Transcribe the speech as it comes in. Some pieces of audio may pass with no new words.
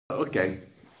Okay.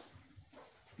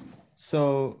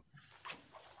 So,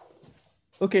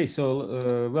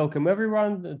 welcome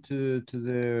everyone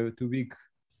to week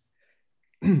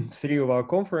 3 of our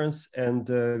conference, and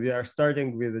we are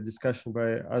starting with a discussion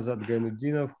by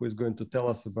Gainutdinov, who is going to tell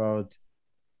us about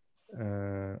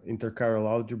interchiral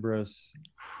algebras.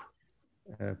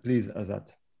 Please, Azad.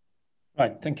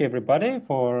 Right. Thank you, everybody,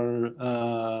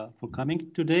 for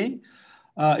coming today.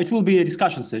 It will be a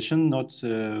discussion session, not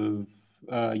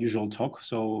usual talk.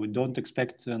 So don't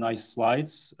expect nice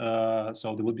slides.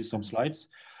 So there will be some slides.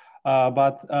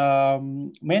 But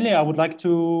mainly, I would like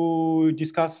to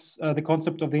discuss the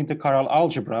concept of the interchiral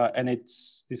algebra, and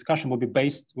its discussion will be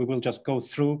based. We will just go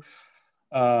through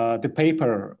the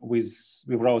paper we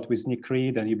wrote with Nick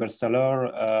Reed and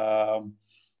Virasoro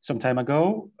some time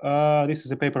ago. This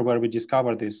is a paper where we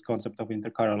discovered this concept of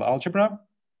interchiral algebra,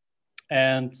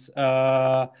 and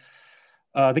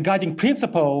the guiding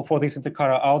principle for this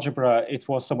interchiral algebra, it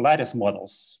was some lattice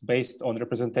models based on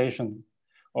representation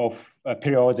of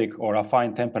periodic or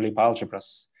affine Temperley-Lieb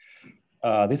algebras.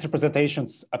 These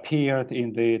representations appeared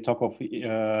in the talk of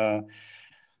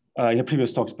in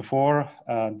previous talks before,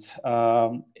 and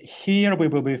here we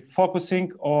will be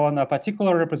focusing on a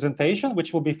particular representation,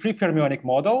 which will be free fermionic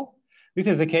model. This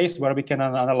is a case where we can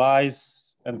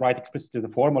analyze and write explicitly the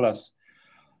formulas.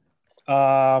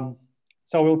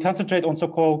 So we'll concentrate on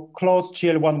so-called closed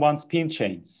GL11 spin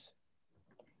chains.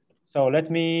 So let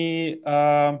me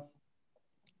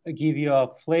give you a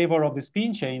flavor of the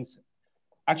spin chains.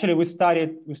 Actually, we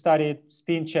studied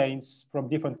spin chains from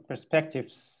different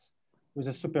perspectives with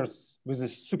a super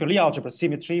Lie algebra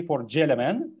symmetry for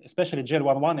GLMN, especially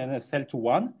GL11 and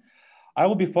SL21. I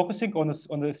will be focusing on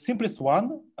the simplest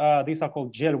one. These are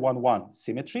called GL11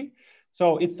 symmetry.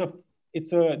 So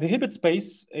the Hilbert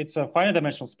space. It's a finite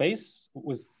dimensional space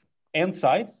with n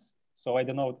sides. So I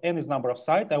denote n is number of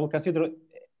sides. I will consider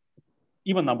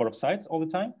even number of sides all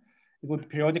the time. It would be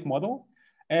periodic model.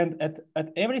 And at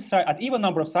every side, at even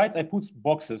number of sides, I put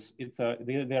boxes.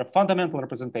 They are fundamental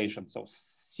representation. So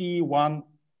C1/1.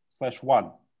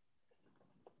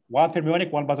 One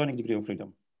fermionic, one bosonic degree of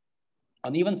freedom.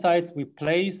 On even sides, we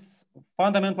place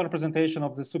fundamental representation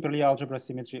of the Lie algebra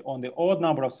symmetry. On the odd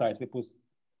number of sides, we put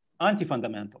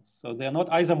anti-fundamentals. So they are not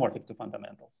isomorphic to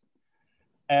fundamentals.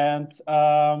 And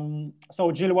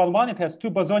so GL11, it has two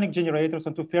bosonic generators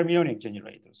and two fermionic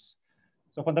generators.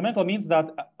 So fundamental means that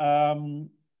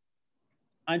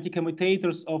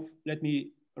anti-commutators of, let me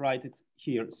write it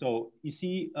here. So you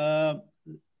see, I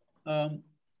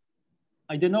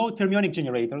denote fermionic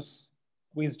generators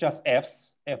with just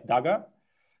F's, F dagger,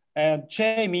 and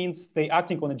J means they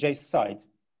acting on a J side.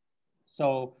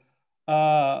 So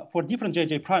for different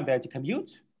JJ prime, they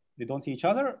anti-commute, they don't see each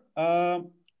other.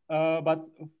 But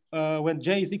when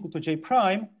J is equal to J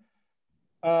prime,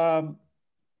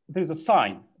 there's a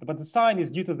sign, but the sign is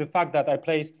due to the fact that I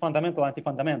placed fundamental,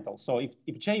 anti-fundamental. So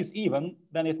if J is even,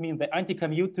 then it means the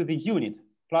anti-commute to the unit,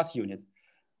 plus unit.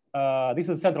 This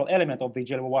is a central element of the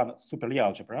GL1 Lie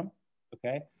algebra,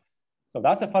 okay? So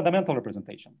that's a fundamental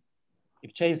representation.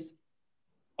 If J is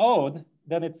odd,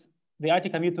 then it's the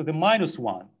anti-commute to the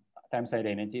 -1 times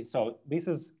identity. So this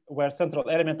is where central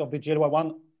element of the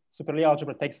GL1 Lie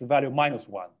algebra takes the value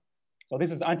 -1. So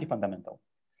this is anti-fundamental.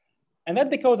 And then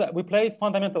because we place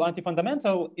fundamental,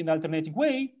 anti-fundamental in an alternating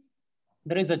way,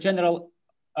 there is a general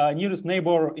nearest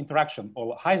neighbor interaction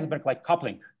or Heisenberg-like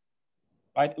coupling,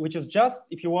 right? Which is just,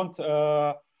 if you want,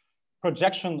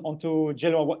 projection onto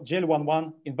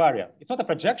GL11 invariant. It's not a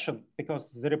projection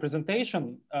because the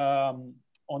representation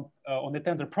on the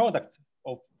tensor product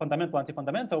of fundamental,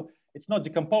 anti-fundamental, it's not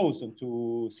decomposed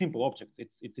into simple objects.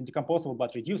 It's indecomposable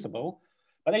but reducible.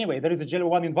 But anyway, there is a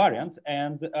GL1 invariant,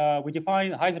 and we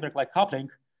define Heisenberg-like coupling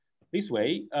this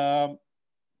way.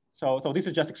 So this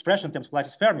is just expression in terms of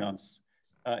lattice fermions.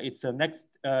 It's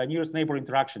a nearest neighbor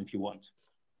interaction, if you want,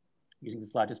 using the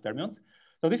lattice fermions.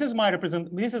 So this is my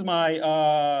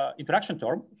interaction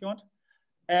term, if you want.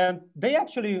 And they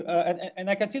actually, and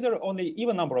I consider only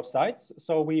even number of sides.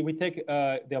 So we take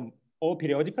them all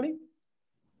periodically.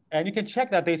 And you can check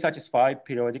that they satisfy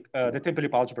periodic, the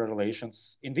Temperley-Lieb algebra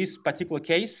relations. In this particular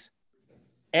case,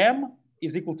 M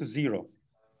is equal to 0.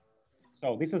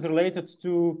 So this is related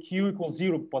to Q equals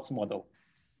 0 Potts model.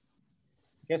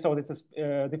 Okay, so this is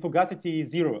the fugacity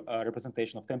 0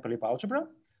 representation of Temperley-Lieb algebra.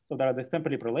 So there are the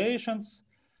Temperley-Lieb relations.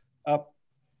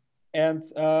 And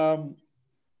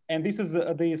this is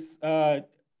this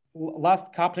last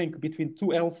coupling between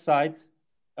two L sides.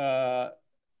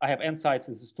 I have n sides,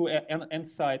 this is two n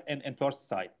side and first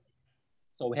side.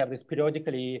 So we have this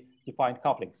periodically defined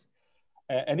couplings.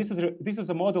 And this is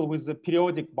a model with the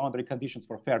periodic boundary conditions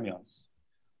for fermions.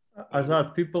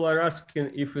 Azad, people are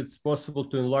asking if it's possible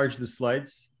to enlarge the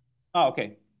slides. Ah,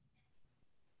 okay.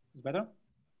 Is better?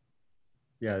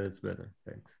 Yeah, that's better.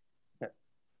 Thanks. Okay.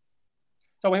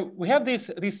 So we have this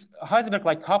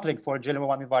Heisenberg-like coupling for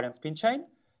GL1 invariant spin chain.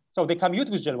 So they commute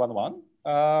with GL11.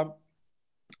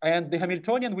 And the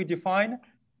Hamiltonian we define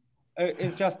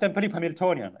is just Temperley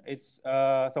Hamiltonian. It's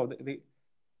so the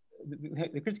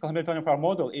critical Hamiltonian for our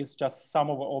model is just sum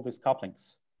over all these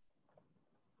couplings.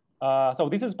 So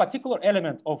this is a particular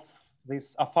element of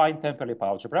this affine Temperley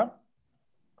algebra.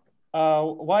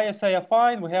 Why I say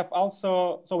affine? We have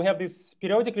also, so we have this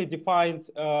periodically defined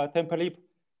Temperley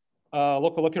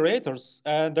local operators,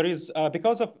 and there is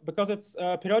because it's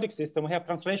a periodic system, we have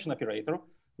translation operator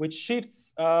which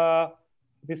shifts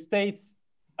the states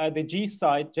at the J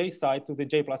side to the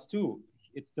J+2.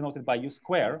 It's denoted by U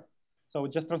square. So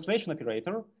just translation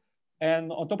operator.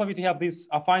 And on top of it, you have these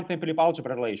affine Temperley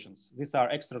algebra relations. These are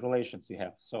extra relations you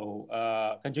have. So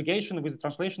conjugation with the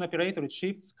translation operator, it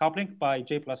shifts coupling by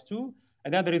J+2.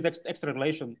 And then there is extra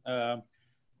relation. But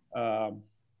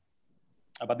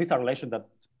these are relations that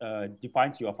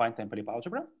defines your affine Temperley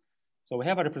algebra. So we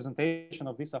have a representation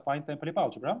of this affine Temperley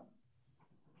algebra.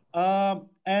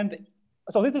 And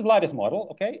so this is lattice model,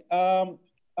 okay?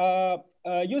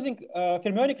 Using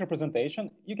fermionic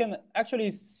representation, you can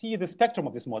actually see the spectrum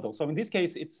of this model. So in this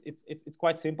case, it's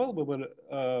quite simple. We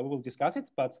will discuss it,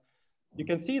 but you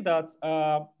can see that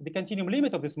the continuum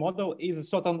limit of this model is a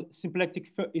certain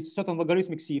symplectic, is certain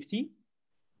logarithmic CFT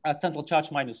at central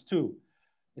charge -2.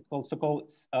 It's called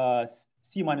so-called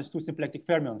C-2 symplectic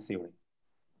fermion theory.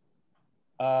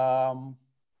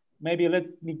 Maybe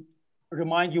let me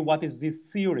remind you what is this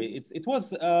theory. It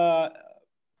was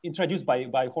introduced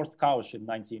by Horst Kausch in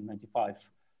 1995.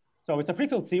 So it's a free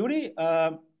field theory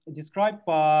described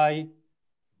by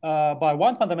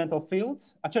one fundamental field.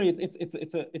 Actually,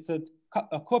 it's a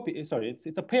copy. Sorry,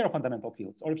 it's a pair of fundamental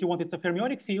fields. Or if you want, it's a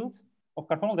fermionic field of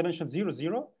Carponal dimension 0,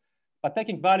 0, but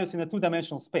taking values in a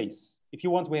two-dimensional space. If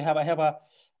you want, I have a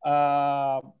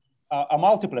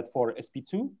multiplet for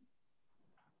sp2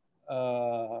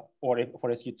 or for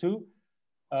su2.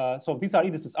 So these are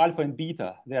indices alpha and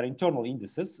beta. They are internal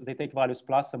indices. They take values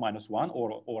plus or minus 1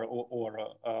 or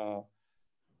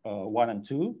 1 and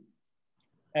 2.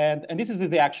 And this is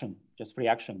the action, just free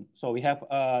action. So we have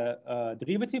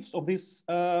derivatives of these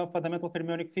fundamental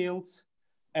fermionic fields,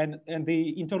 and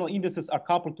the internal indices are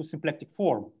coupled to symplectic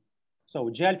form. So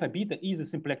J alpha beta is a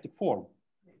symplectic form.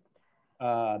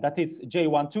 That is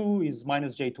J12 is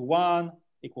minus J21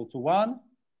 equal to 1.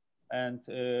 And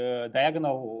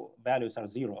diagonal values are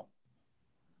 0.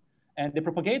 And the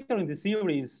propagator in the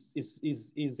theory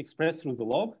is expressed through the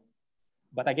log.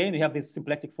 But again, we have this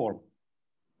symplectic form.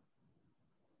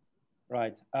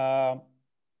 Right.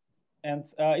 And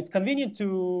it's convenient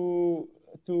to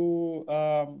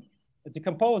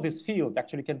decompose this field.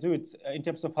 Actually, can do it in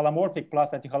terms of holomorphic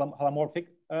plus anti-holomorphic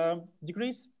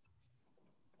degrees.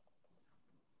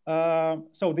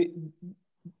 So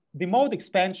the mode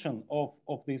expansion of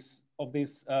this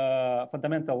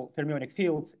fundamental fermionic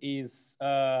field is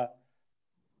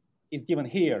given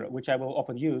here, which I will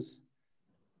often use.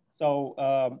 So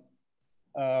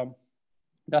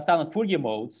there are standard Fourier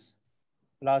modes,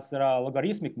 plus there are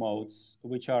logarithmic modes,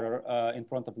 which are in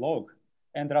front of log,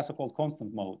 and there are so-called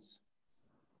constant modes.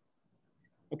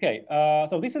 Okay,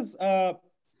 so this is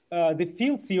the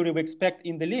field theory we expect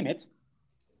in the limit,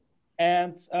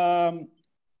 and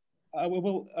we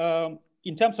will,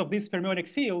 in terms of these fermionic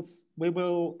fields, we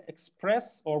will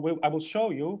express, or I will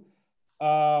show you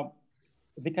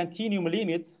the continuum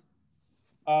limit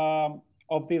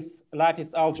of this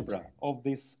lattice algebra, of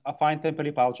this affine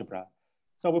Temperley algebra.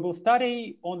 So we will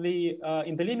study only,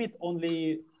 in the limit,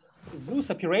 only those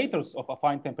operators of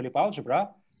affine Temperley algebra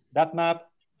that map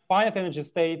finite energy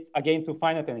states again to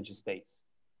finite energy states.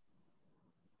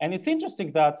 And it's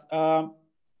interesting that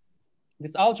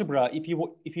this algebra, if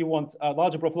you want the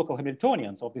algebra of local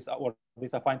Hamiltonians of this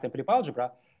affine Temperley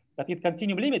algebra, that its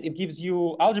continuum limit, it gives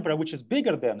you algebra which is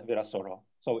bigger than Virasoro.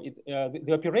 So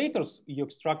the operators you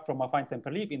extract from affine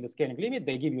Temperley in the scaling limit,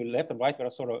 they give you left and right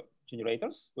Virasoro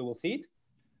generators. We will see it.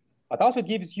 But also it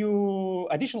gives you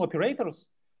additional operators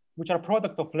which are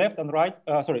product of left and right.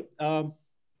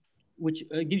 Which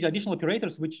gives you additional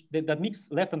operators that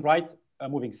mix left and right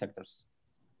moving sectors.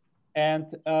 And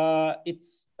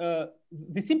it's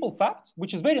the simple fact,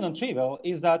 which is very non-trivial,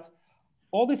 is that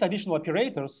all these additional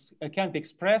operators can be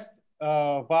expressed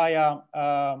via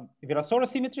Virasoro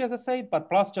symmetry, as I said, but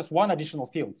plus just one additional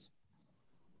field,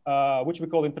 which we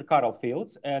call interchiral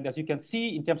fields. And as you can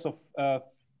see, in terms of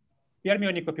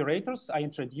fermionic operators, I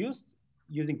introduced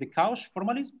using the Kausch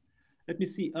formalism. Let me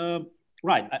see.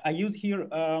 Right. I use here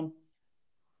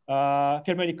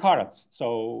fermionic carrots.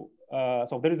 So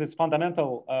there is this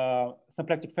fundamental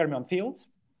symplectic fermion field,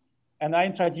 and I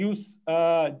introduce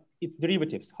its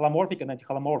derivatives, holomorphic and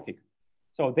anti-holomorphic.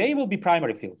 So they will be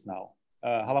primary fields now.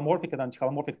 Holomorphic and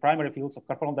anti-holomorphic primary fields of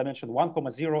Carpel dimension 1,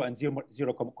 0 and 0,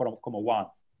 1.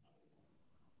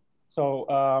 So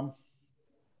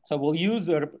we'll use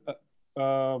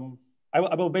I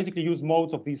will basically use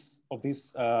modes of this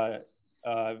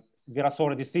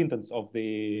Virasoro descendants of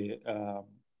the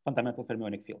fundamental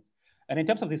fermionic field. And in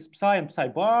terms of this psi and psi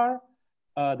bar,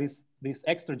 this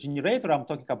extra generator I'm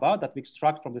talking about that we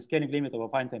extract from the scaling limit of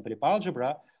affine Temperley-Lieb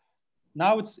algebra,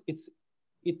 now it's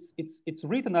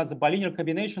written as a bilinear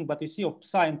combination, but you see of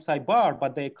psi and psi bar,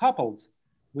 but they're coupled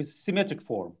with symmetric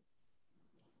form.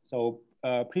 So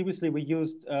previously we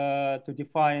used to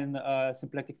define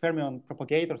symplectic fermion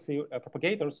propagators,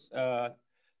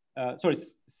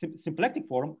 symplectic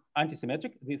form,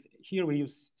 anti-symmetric. Here we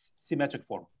use symmetric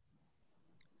form.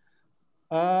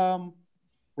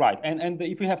 Right, and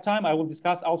if we have time, I will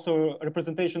discuss also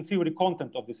representation theory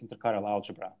content of this interchiral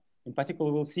algebra. In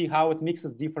particular, we'll see how it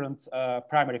mixes different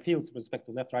primary fields with respect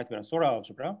to left-right Virasoro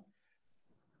algebra.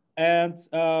 And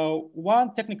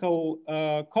one technical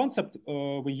concept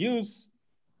we use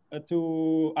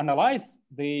to analyze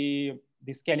the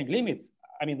scaling limit,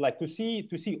 I mean, like to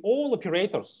see all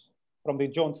operators from the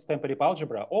Jones-Temperley-Lieb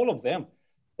algebra, all of them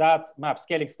that map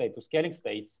scaling state to scaling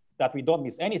states, that we don't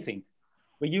miss anything.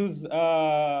 We use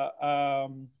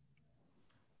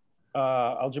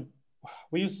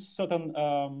certain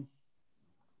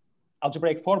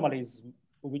algebraic formalism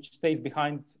which stays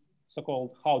behind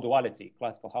so-called Howe duality,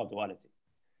 classical Howe duality.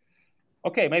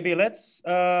 Okay, maybe let's,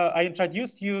 I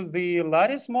introduced you the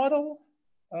lattice model.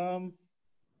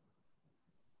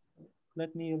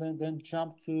 Let me then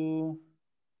jump to,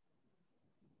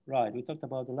 right, we talked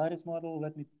about the lattice model.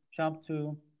 Let me jump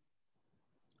to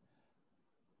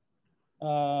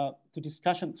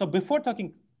discussion. So before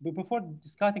discussing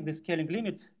the scaling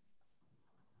limit,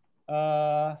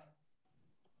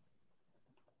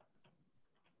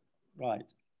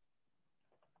 right.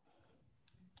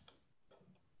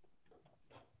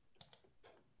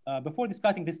 Before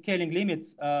discussing the scaling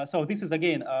limits, so this is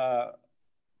again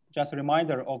just a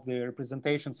reminder of the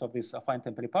representations of this affine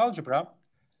Temperley-Lieb algebra.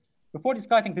 Before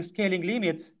discussing the scaling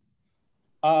limit,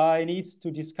 I need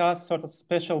to discuss sort of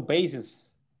special basis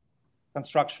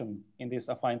construction in this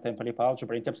affine Temperley-Lieb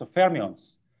algebra in terms of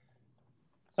fermions.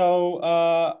 So,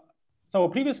 so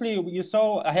previously you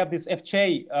saw I have these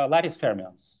FJ lattice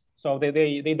fermions. So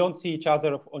they don't see each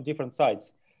other on different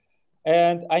sides.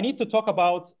 And I need to talk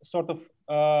about sort of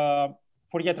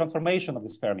Fourier transformation of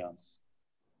these fermions.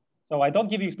 So I don't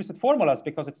give you explicit formulas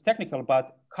because it's technical,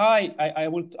 but chi, I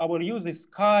will use this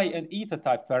chi and eta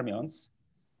type fermions.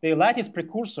 They're lattice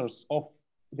precursors of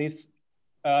these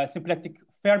symplectic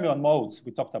fermion modes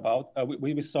we talked about.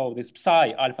 We saw this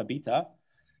psi alpha beta,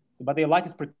 but they're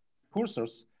lattice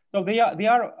precursors. So they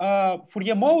are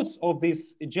Fourier modes of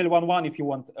this GL11, if you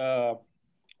want, or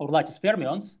lattice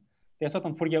fermions. There are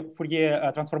certain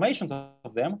Fourier transformations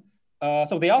of them.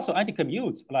 So they also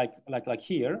anti-commute, like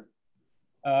here.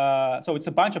 So it's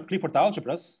a bunch of Clifford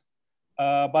algebras.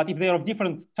 But if they are of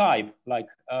different type, like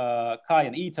chi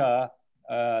and eta,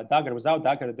 dagger without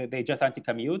dagger, they just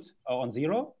anti-commute on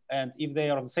 0. And if they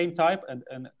are of the same type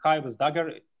and chi with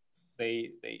dagger,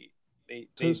 they give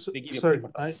you sorry,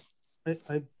 I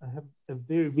have a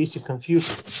very basic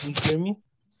confusion. Can you hear me?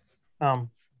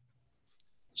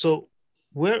 So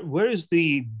where is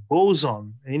the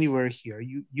boson anywhere here?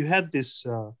 You had this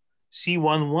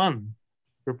C11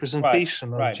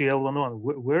 representation of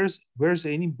GL11. Where's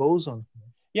any boson?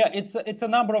 Yeah, it's a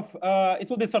number of it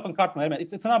will be a certain Cartman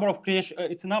element. It's a number of creation.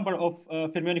 It's a number of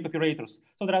fermionic operators.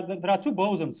 So there are two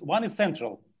bosons. One is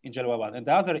central in GL11, and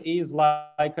the other is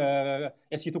like a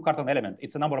SU2 Cartman element.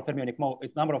 It's a number of fermionic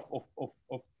it's number of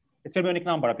it's fermionic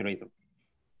number operator.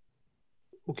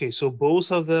 Okay, so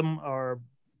both of them are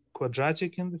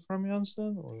quadratic in the fermions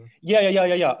then, or? Yeah.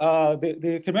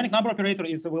 The fermionic number operator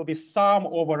will be sum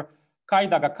over chi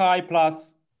dagger chi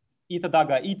plus eta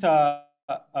dagger eta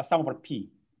sum over p.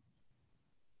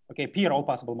 Okay, p are all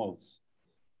possible modes.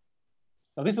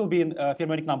 So this will be a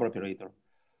fermionic number operator.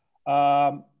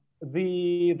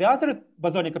 The other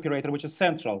bosonic operator, which is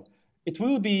central, it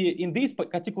will be, in this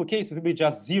particular case, it will be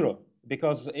just 0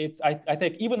 because it's I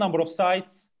take even number of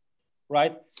sides,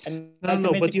 right? And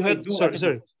no, but you had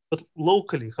sorry. But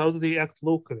locally, how do they act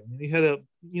locally? I mean, you had a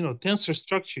tensor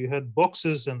structure. You had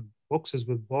boxes and boxes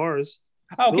with bars.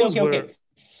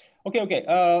 Okay.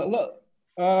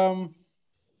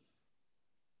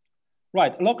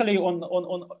 Right, locally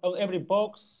on every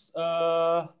box.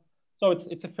 So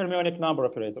it's a fermionic number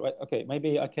operator, right? Okay,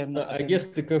 maybe I can. I guess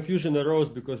the confusion arose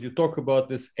because you talk about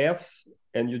this Fs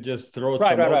and you just wrote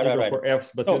Right, some right, algebra right. for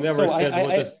Fs, but you never said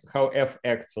how F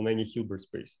acts on any Hilbert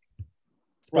space.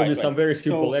 It's probably some very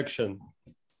simple action.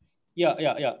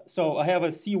 Yeah. So I have a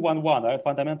C11, right?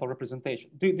 Fundamental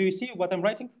representation. Do you see what I'm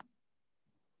writing?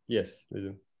 Yes, I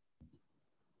do.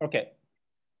 Okay.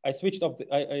 I switched off.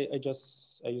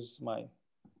 I use my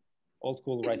old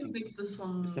school writing. Make this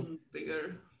one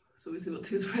bigger so we see what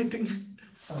he's writing.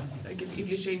 Like if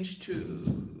you change to.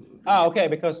 Okay,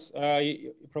 because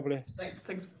you probably.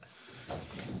 Thanks.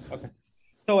 Okay.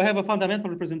 So I have a fundamental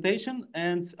representation,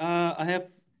 and I have,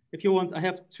 if you want, I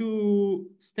have two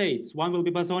states. One will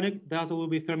be bosonic, the other will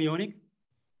be fermionic.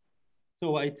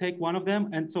 So I take one of them,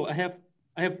 and so I have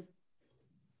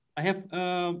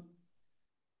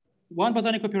one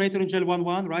bosonic operator in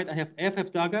GL11, right? I have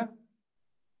F dagger,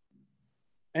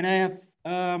 and I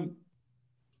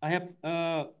have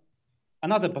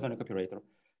another bosonic operator.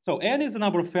 So N is the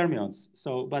number of fermions.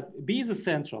 So, but B is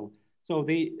essential. So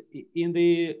in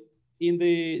the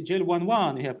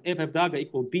GL11, you have F dagger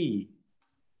equal B,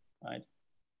 right?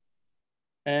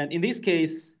 And in this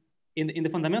case, in the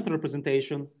fundamental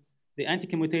representation, the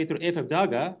anti-commutator F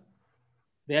dagger,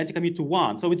 they anti-commute to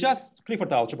 1. So we just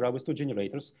Clifford algebra with two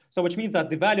generators. So which means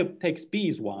that the value takes B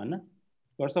is 1,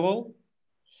 first of all.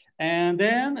 And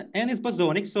then N is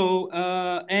bosonic. So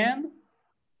N,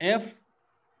 F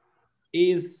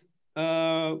is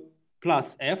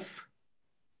plus F,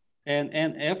 and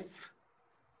NF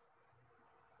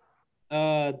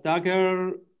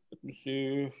dagger. Let me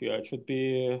see. Yeah, it should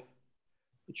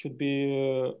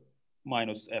be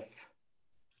minus F.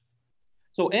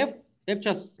 So F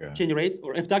just generates,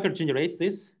 or F dagger generates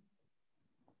this,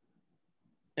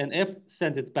 and F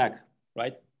sends it back,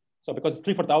 right? So because it's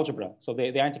Clifford algebra, so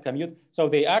they anti-commute. So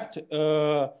they act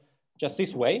just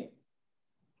this way.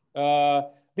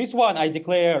 This one I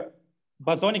declare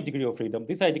bosonic degree of freedom.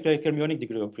 This I declare fermionic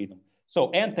degree of freedom. So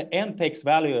N takes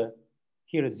value,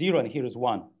 here is 0 and here is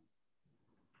 1.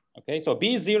 Okay, so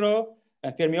B is 0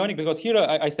 and fermionic, because here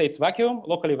I say it's vacuum,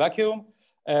 locally vacuum.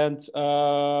 And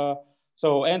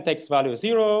so N takes value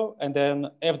 0, and then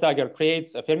F dagger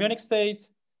creates a fermionic state.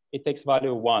 It takes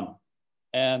value 1.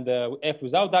 And F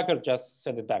without dagger, just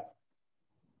send it back.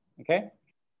 Okay?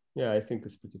 Yeah, I think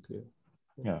it's pretty clear.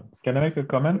 Yeah. Can I make a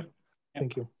comment?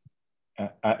 Thank you.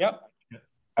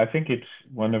 I think it's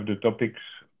one of the topics,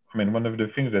 I mean, one of the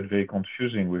things that's very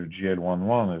confusing with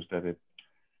GL11 is that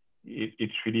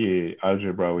it's really an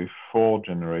algebra with 4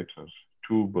 generators,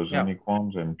 2 bosonic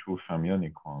ones and 2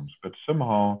 fermionic ones. But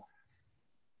somehow,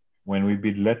 when we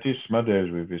build lattice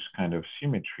models with this kind of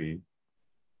symmetry,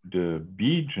 the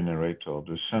B generator,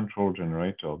 the central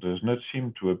generator, does not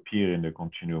seem to appear in the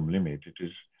continuum limit. It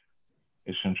is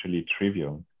essentially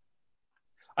trivial.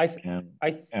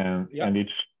 And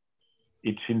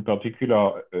it's in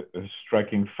particular a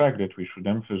striking fact that we should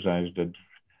emphasize that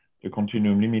the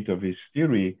continuum limit of this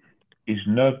theory is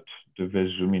not the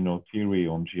Ves-Zumino theory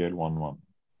on GL11.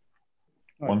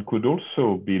 Right. One could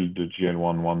also build the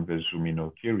GL11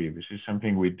 Ves-Zumino theory. This is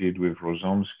something we did with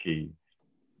Rozanski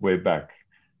way back.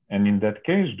 And in that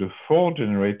case, the 4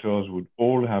 generators would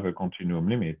all have a continuum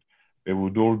limit. They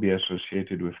would all be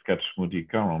associated with Kac-Moody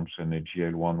currents and a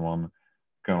GL11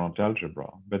 current algebra.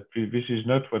 But this is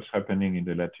not what's happening in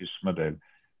the lattice model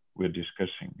we're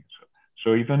discussing.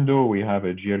 So even though we have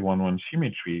a GL11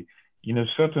 symmetry, in a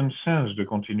certain sense, the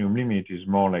continuum limit is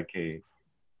more like a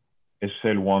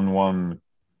SL11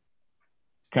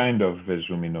 kind of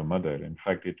Ves-Zumino model. In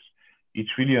fact,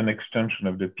 it's really an extension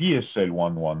of the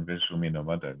PSL11 Ves-Zumino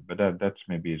model, but that's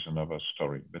maybe is another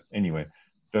story. But anyway,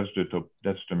 that's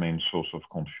the main source of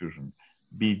confusion.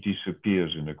 B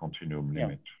disappears in the continuum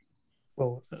limit.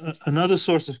 Well, another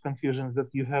source of confusion is that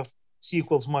you have C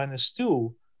equals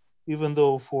 -2, even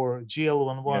though for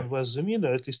GL11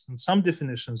 Ves-Zumino, at least in some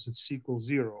definitions, it's C equals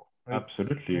 0. Right?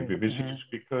 Absolutely. This is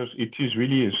because it is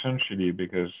really essentially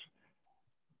because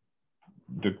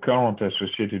the current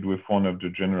associated with one of the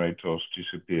generators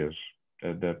disappears.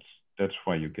 That's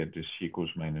why you get the C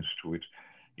equals -2.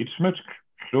 It's much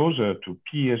closer to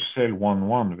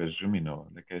PSL11 Ves-Zumino,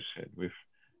 like I said, with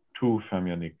 2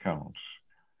 fermionic currents.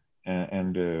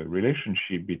 And the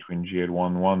relationship between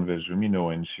GL11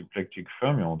 Ves-Zumino and symplectic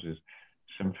fermions is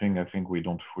something I think we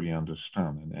don't fully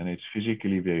understand. And it's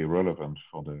physically very relevant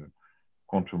for the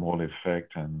quantum Hall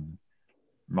effect and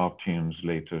Martin's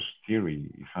latest theory,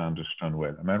 if I understand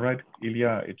well. Am I right,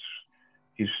 Ilya?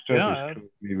 His study is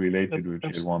closely related with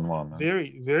GL11.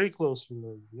 Very, very closely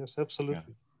related. Yes,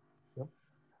 absolutely.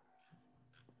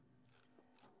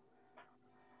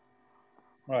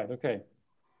 Right. Okay.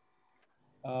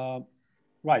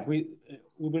 Right. We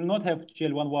will not have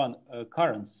GL11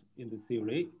 currents in the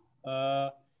theory,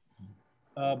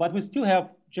 but we still have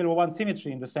GL11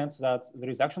 symmetry in the sense that there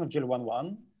is action of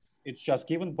GL11. It's just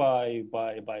given by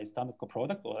standard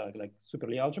coproduct or like super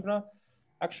Lie algebra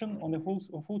action on the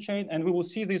full chain, and we will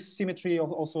see this symmetry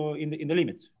also in the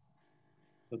limit.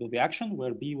 So there will be action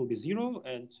where B will be 0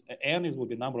 and N will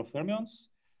be number of fermions,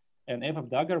 and F of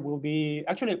dagger will be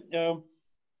actually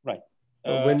right.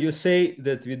 When you say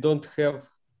that we don't have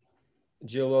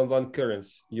GL11 currents,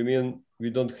 you mean we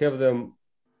don't have them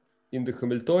in the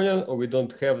Hamiltonian, or we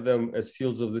don't have them as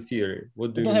fields of the theory?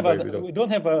 What do you mean by we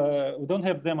don't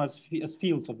have them as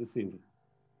fields of the theory?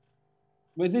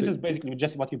 Well, this is basically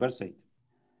just what you were saying,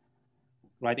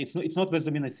 right? It's not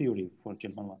Westermina theory for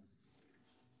GL11.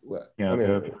 Well, yeah, I mean,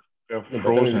 they're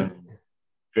frozen.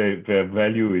 Their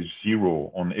value is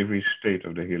 0 on every state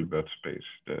of the Hilbert space.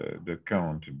 The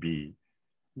current B,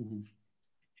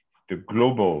 the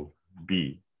global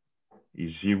B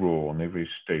is 0 on every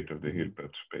state of the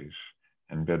Hilbert space,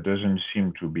 and there doesn't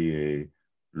seem to be a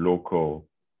local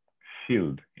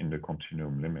field in the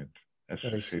continuum limit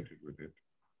associated with it.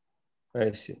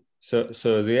 I see.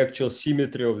 So the actual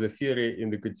symmetry of the theory in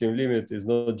the continuum limit is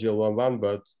not GL11,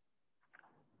 but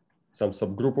some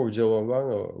subgroup of GL11,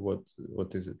 or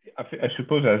what is it? I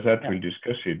suppose Azad will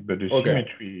discuss it, but the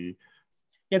symmetry.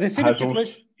 Yeah, the symmetry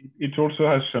question. It also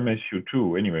has some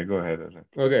SU2. Anyway, go ahead, Azad.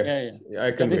 Okay, yeah.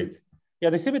 I can wait. Yeah,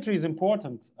 the symmetry is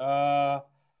important.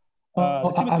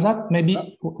 Azad, maybe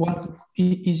one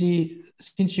easy,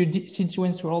 since you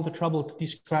went through all the trouble to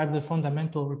describe the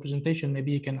fundamental representation,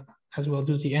 maybe you can as well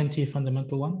do the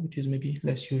anti-fundamental one, which is maybe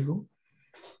less usual.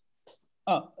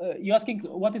 You're asking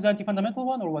what is the anti-fundamental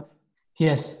one or what?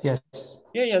 Yes, yes.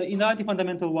 Yeah. In the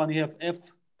anti-fundamental one, you have F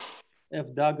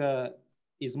dagger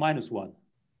is -1.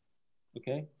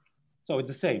 Okay, so it's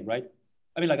the same, right?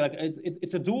 I mean, like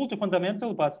it's a dual to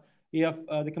fundamental, but you have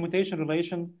the commutation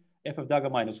relation F of dagger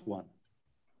 -1,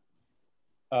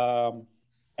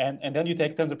 and then you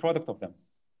take tensor product of them.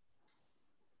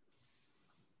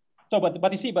 So,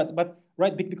 but you see, but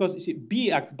right, because you see,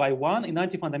 B acts by 1 in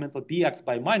anti-fundamental, B acts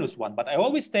by -1. But I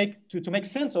always take to make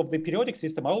sense of the periodic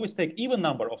system, I always take even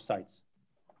number of sites.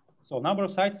 So number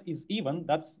of sites is even.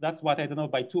 That's what I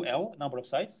denote by 2L, number of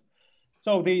sites.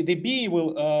 So the B will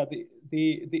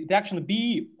the action B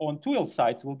on 2L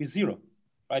sites will be 0,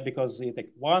 right? Because you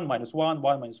take 1 -1,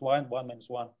 1 -1, 1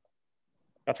 -1.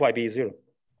 That's why B is 0.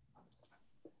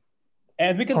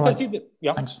 And we can consider.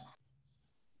 Yeah. Thanks.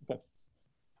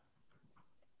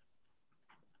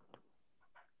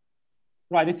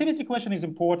 Right, the symmetry question is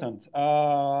important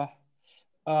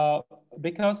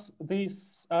because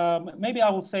this, maybe I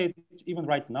will say it even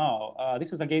right now,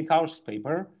 this is again Kausch's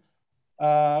paper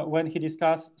when he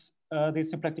discussed the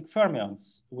symplectic fermions,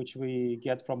 which we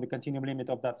get from the continuum limit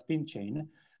of that spin chain.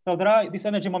 So there are these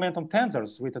energy momentum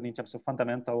tensors written in terms of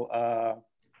fundamental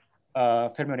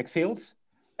fermionic fields.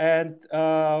 And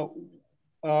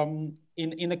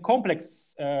in a complex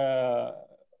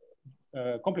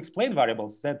complex plane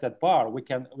variables, z bar, we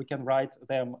can write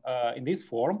them in this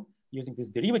form using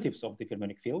these derivatives of the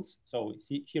fermionic fields. So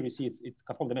here you see it's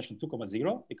conformal dimension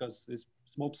 2,0 because this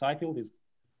small psi field is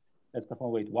that's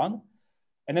conformal weight 1,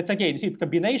 and that's again you see it's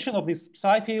combination of these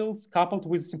psi fields coupled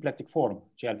with symplectic form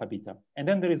J alpha beta, and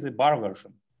then there is a bar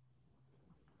version.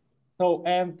 So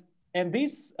and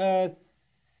this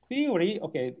theory,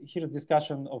 okay, here's a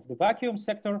discussion of the vacuum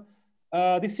sector.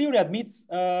 This theory admits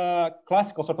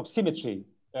classical sort of symmetry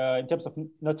in terms of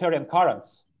Noetherian currents.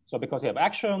 So because you have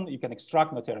action, you can extract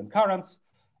Noetherian currents,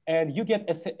 and you get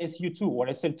SU2 or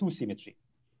SL2 symmetry,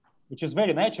 which is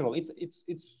very natural.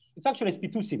 It's actually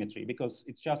SP2 symmetry because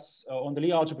it's just on the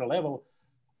Lie algebra level,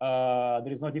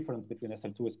 there is no difference between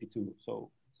SL2 and SP2. So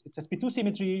it's SP2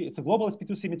 symmetry. It's a global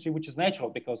SP2 symmetry, which is natural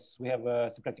because we have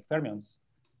symplectic fermions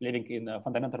living in a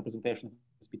fundamental representation of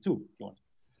SP2, if you want.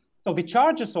 So the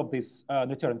charges of these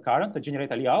Noetherian currents that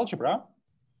generate a Lie algebra,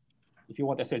 if you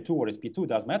want SL2 or SP2,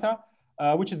 doesn't matter,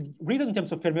 which is written in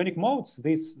terms of fermionic modes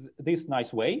this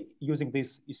nice way, using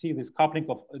this, you see this coupling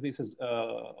of, this is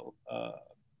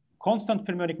constant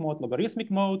fermionic mode,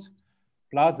 logarithmic mode,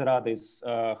 plus there are these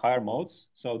higher modes.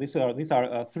 So these are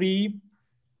three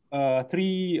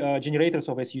generators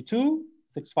of SU2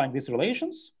 satisfying these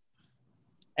relations.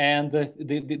 And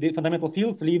the fundamental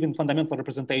fields live in fundamental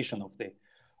representation of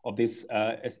this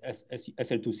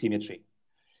SL2 symmetry,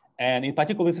 and in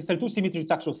particular, this SL2 symmetry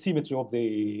is actual symmetry of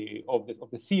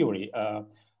the theory.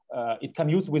 It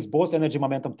commutes with both energy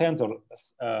momentum tensors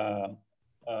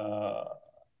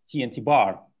T and T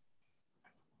bar,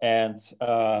 And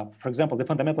for example, the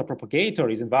fundamental propagator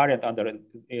is invariant under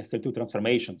SL2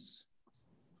 transformations,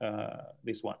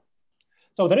 this one.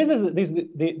 So there is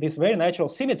this very natural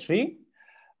symmetry.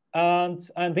 And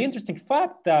the interesting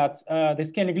fact that the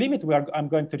scaling limit I'm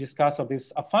going to discuss of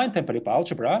this affine Temperley-Lieb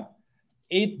algebra,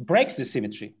 it breaks the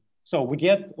symmetry. So we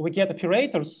get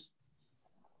operators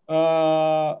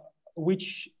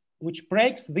which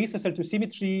breaks this SL2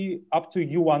 symmetry up to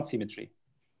U1 symmetry,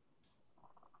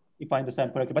 if I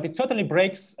understand correctly. But it certainly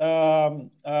breaks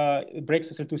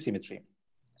SL2 symmetry.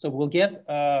 So we'll get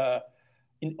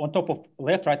on top of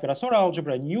left-right Virasoro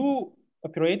algebra new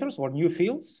operators or new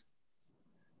fields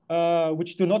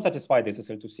which do not satisfy this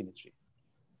SL2 symmetry.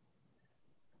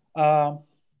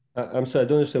 I'm sorry, I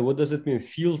don't understand. What does it mean?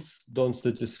 Fields don't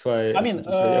satisfy. I mean,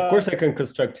 of course, I can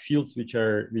construct fields which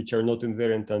are not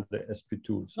invariant under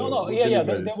SP2. So no, yeah.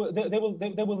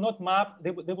 They will not map.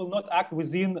 They will not act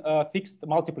within fixed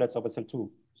multiplets of SL2.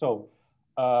 So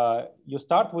you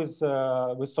start with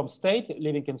some state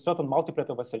living in certain multiplet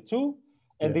of SL2,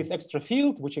 and this extra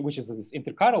field, which is this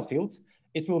interchiral field,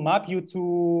 it will map you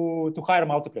to higher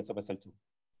multiplets of SL2.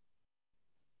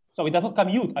 So it does not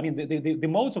commute. I mean, the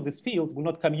modes of this field will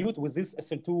not commute with this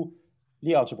SL2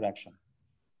 Lie algebra action.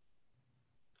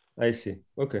 I see.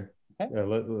 Okay.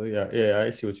 Yeah, I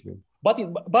see what you mean. But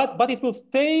it will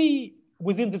stay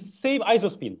within the same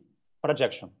isospin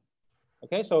projection.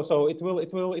 Okay, so it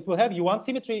will have U1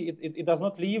 symmetry. It does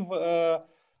not leave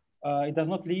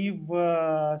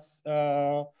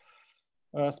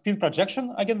spin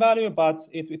projection eigenvalue, but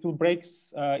it will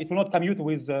not commute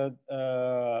with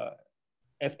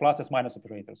S plus, S minus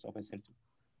operators of SL2.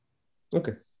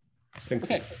 Okay,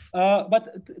 thanks. Okay,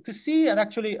 but to see and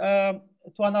actually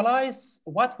to analyze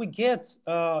what we get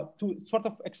to sort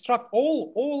of extract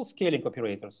all scaling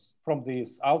operators from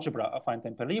this algebra affine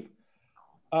Temperley-Lieb,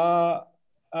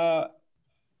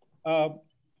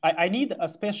 I need a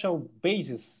special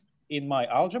basis in my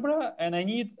algebra, and I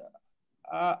need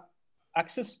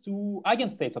access to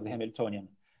eigenstates of the Hamiltonian.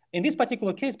 In this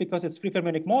particular case, because it's free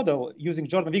fermionic model using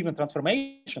Jordan-Wigman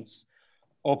transformations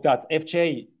of that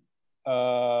Fj,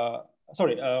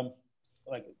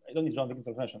 like I don't need Jordan-Wigman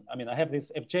transformation. I mean, I have this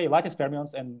Fj lattice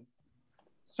fermions and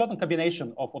certain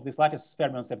combination of these lattice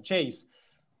fermions Fjs,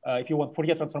 if you want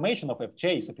Fourier transformation of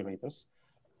Fj's operators,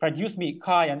 produce me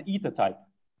chi and eta type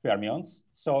fermions.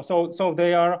 So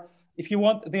they are, if you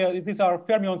want, these are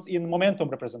fermions in momentum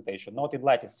representation, not in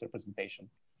lattice representation.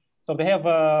 So they have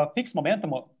a fixed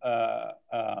momentum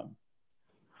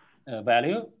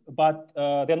value, but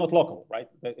they're not local, right?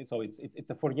 So it's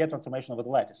a Fourier transformation over the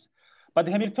lattice. But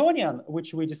the Hamiltonian,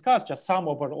 which we discussed, just sum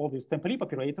over all these Temperley-Lieb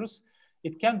operators,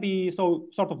 it can be sort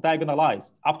of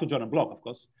diagonalized up to Jordan block, of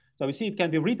course. So we see it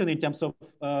can be written in terms of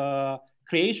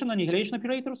creation annihilation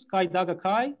operators, chi daga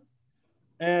chi,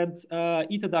 and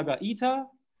eta daga eta.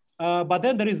 But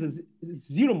then there is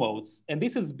zero modes, and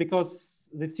this is because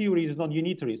the theory is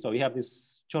non-unitary, so you have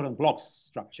this Jordan blocks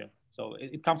structure. So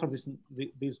it comes from these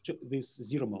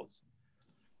zero modes.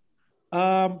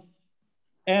 So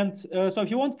if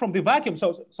you want from the vacuum,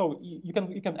 so you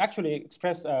can actually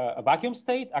express a vacuum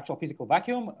state, actual physical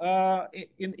vacuum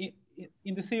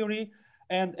in the theory,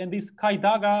 and these chi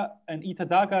daga and eta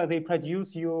daga, they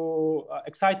produce you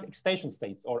excitation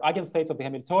states or eigenstates of the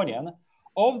Hamiltonian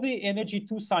of the energy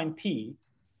 2 sine p,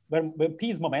 where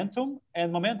p is momentum,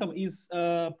 and momentum is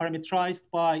parameterized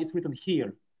by, it's written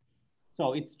here.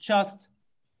 So it's just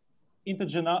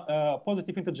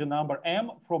positive integer number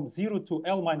m from 0 to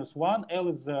L minus 1. L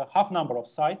is a half number of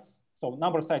sites. So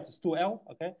number of sites is 2L,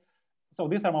 okay? So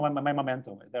these are my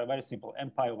momentum. They're very simple,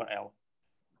 m pi over L.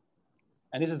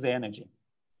 And this is the energy,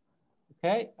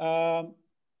 okay?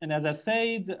 And as I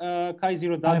said, chi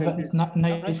 0 daga. I have a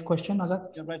naive question,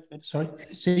 Azad. Yeah, right. Sorry.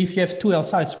 So if you have 2L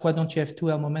sites, why don't you have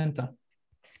 2L momenta?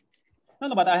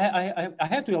 No, but I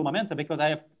have 2L momenta because I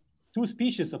have two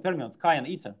species of fermions, chi and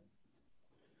eta.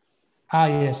 Ah,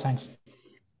 yes, thanks.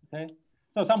 Okay.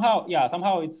 So somehow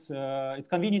it's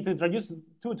convenient to introduce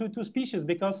two species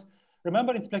because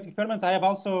remember in symplectic fermions I have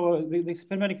also the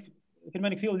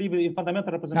fermionic field live in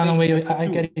fundamental representation. No, wait, I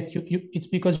get it. It's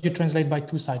because you translate by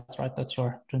two sides, right? That's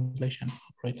your translation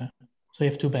operator. So you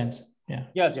have two bands. Yeah.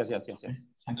 Yes.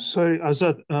 Thanks. Sorry,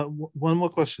 Azad, one more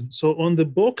question. So on the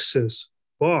boxes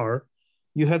bar,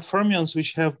 you had fermions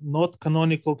which have not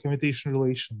canonical commutation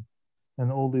relation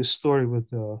and all this story with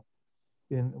the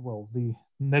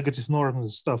negative norms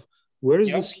and stuff. Where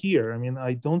is this here? I mean,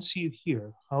 I don't see it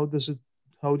here. How did it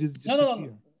disappear?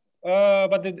 No.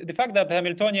 But the fact that the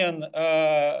Hamiltonian,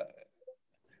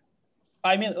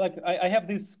 I mean, like I have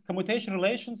these commutation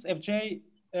relations, Fj,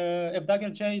 F dagger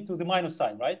J to the minus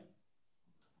sign, right?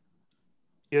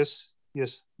 Yes.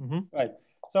 Yes. Right.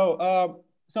 So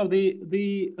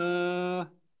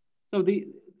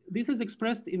this is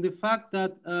expressed in the fact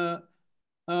that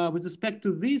with respect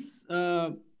to this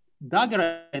dagger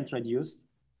I introduced,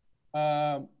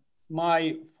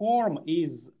 my form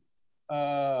is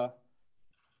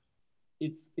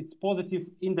it's positive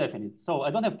indefinite. So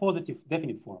I don't have positive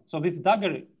definite form. So this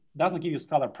dagger doesn't give you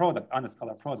scalar product, honest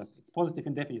scalar product. It's positive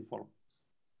indefinite form.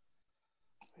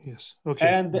 Yes. Okay.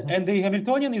 And the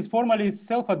Hamiltonian is formally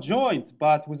self-adjoint,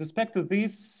 but with respect to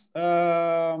this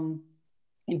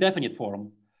indefinite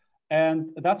form. And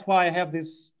that's why I have this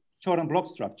Choron block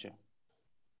structure.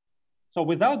 So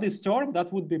without this term,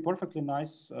 that would be perfectly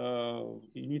nice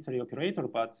unitary operator.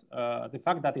 But the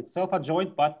fact that it's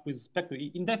self-adjoint, but with respect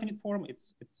to indefinite form,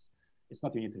 it's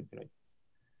not unitary operator.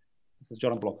 This is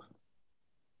Choron block.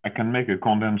 I can make a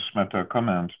condensed matter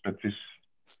comment, but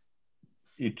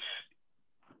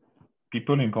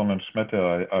people in condensed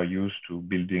matter are used to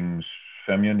building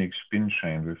fermionic spin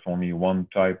chain with only one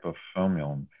type of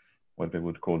fermion, what they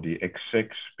would call the XX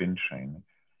spin chain,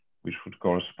 which would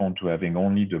correspond to having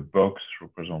only the box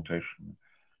representation.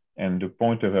 And the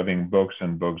point of having box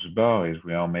and box bar is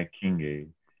we are making a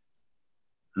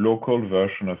local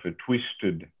version of a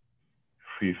twisted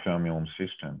free fermion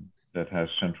system that has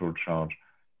central charge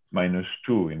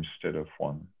 -2 instead of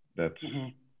 1. That's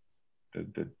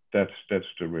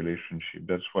that's the relationship.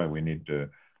 That's why we need the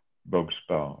box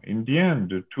bar. In the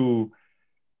end,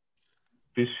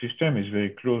 this system is very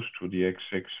close to the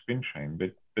XX spin chain,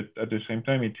 but at the same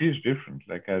time, it is different.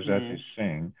 Like Azad is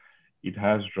saying, it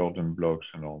has Jordan blocks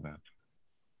and all that.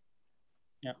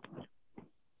 Yeah.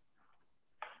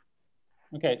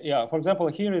 Okay. Yeah. For example,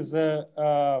 here is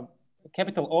a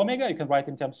capital omega. You can write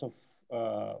in terms of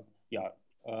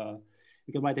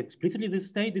you can write explicitly this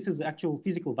state. This is the actual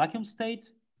physical vacuum state,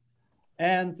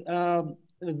 and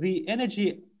the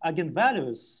energy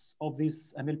eigenvalues of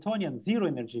this Hamiltonian zero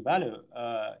energy value,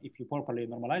 if you properly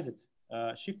normalize it,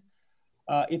 shift,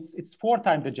 it's 4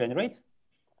 times degenerate,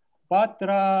 but there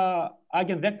are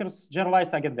eigenvectors,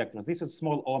 generalized eigenvectors. This is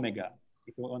small omega.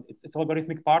 If you want, it's a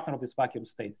logarithmic partner of this vacuum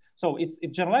state. So it's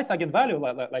generalized eigenvalue,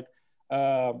 like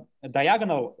a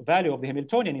diagonal value of the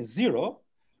Hamiltonian is 0,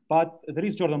 but there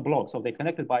is Jordan block. So they're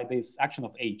connected by this action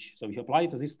of H. So if you apply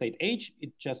it to this state H,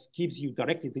 it just gives you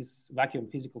directly this vacuum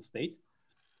physical state.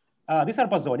 These are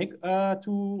bosonic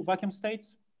 2 vacuum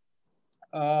states.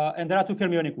 And there are 2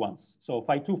 fermionic ones. So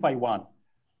phi 2, phi 1.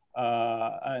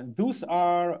 And those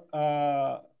are,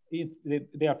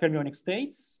 they are fermionic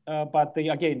states, but they,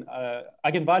 again,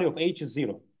 eigenvalue of H is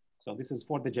 0. So this is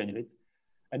for degenerate.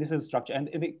 And this is structure. And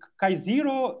in the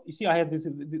chi0, you see, I have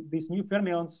these new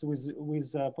fermions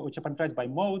which are parameterized by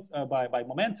mode, by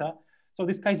momenta. So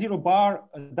this chi0 bar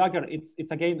dagger,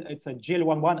 it's a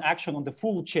GL11 action on the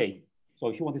full chain. So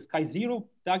if you want this chi0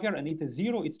 dagger and it is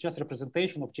 0, it's just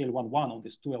representation of GL11 on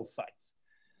these 2L sides.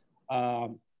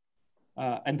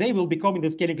 And they will become in the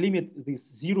scaling limit these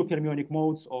 0 fermionic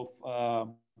modes of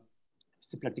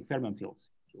symplectic fermion fields.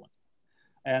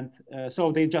 And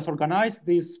so they just organize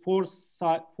these 4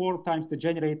 times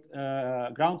degenerate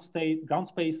ground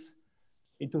space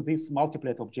into this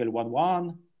multiplet of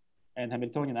GL11, and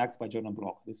Hamiltonian acts by Jordan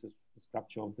block. This is the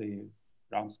structure of the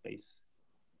ground space.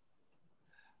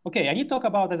 Okay, I need to talk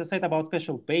about, as I said, about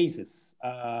special bases.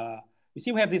 You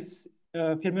see, we have these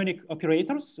fermionic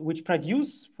operators which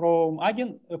produce from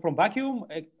vacuum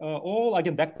all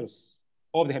eigenvectors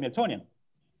of the Hamiltonian.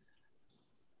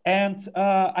 And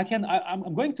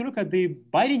I'm going to look at the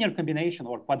bilinear combination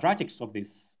or quadratics of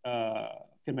these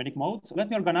fermionic modes. Let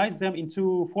me organize them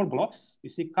into 4 blocks. You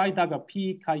see, chi dagger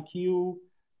p, chi q,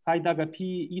 chi dagger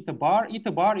p, eta bar.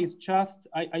 Eta bar is just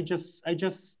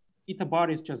eta bar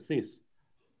is just this.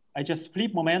 I just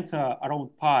flip momenta around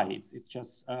pi. It's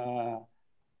just eta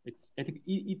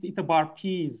bar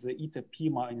p is eta p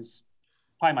minus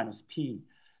pi minus p.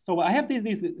 So I have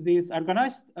these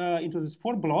organized into these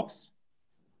 4 blocks.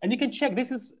 And you can check,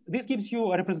 this gives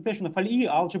you a representation of a Lie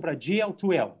algebra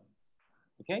GL2L.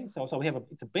 Okay, so we have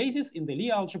it's a basis in the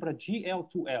Lie algebra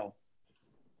GL2L,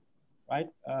 right?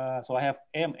 So I have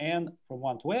Mn from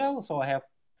 1 to L. So I have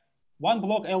one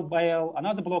block L by L,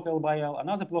 another block L by L,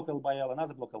 another block L by L,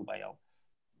 another block L by L.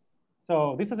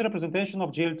 So this is a representation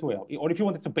of GL2L, or if you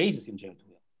want, it's a basis in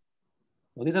GL2L.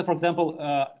 So these are, for example,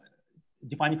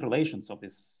 defining relations of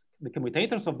this. The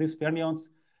commutators of these fermions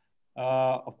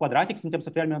of quadratics in terms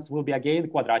of fermions will be again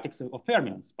quadratics of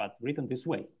fermions, but written this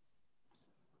way.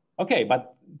 Okay,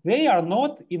 but they are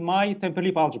not in my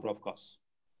Temperley-Lieb algebra, of course.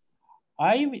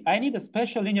 I need a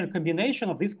special linear combination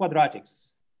of these quadratics.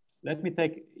 Let me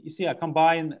take, you see, I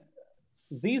combine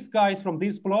these guys from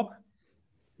this block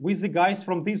with the guys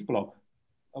from this block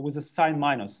with a sign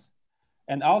minus.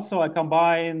 And also I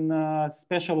combine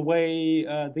special way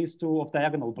these two of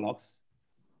diagonal blocks.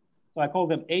 So I call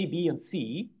them A, B, and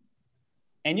C.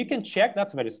 And you can check,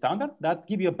 that's very standard. That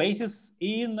give you a basis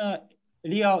in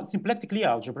symplectic Lie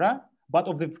algebra, but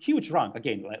of the huge rank,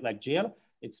 again, like GL,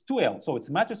 it's 2L. So it's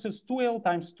matrices 2L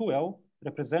times 2L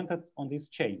represented on this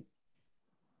chain.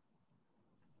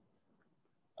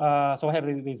 So I have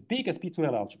this big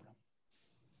SP2L algebra.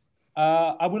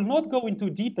 I will not go into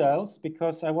details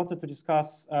because I wanted to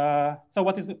discuss. So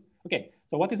what is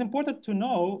important to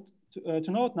note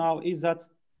now is that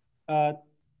here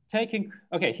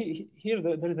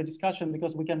there is a discussion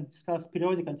because we can discuss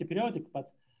periodic, anti-periodic,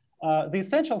 but the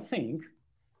essential thing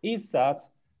is that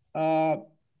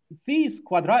these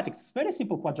quadratics, very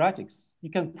simple quadratics,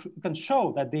 you can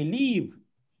show that they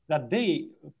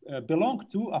belong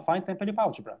to affine Temperley-Lieb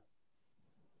algebra.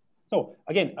 So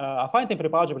again, affine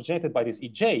Temperley-Lieb algebra generated by these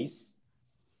EJs,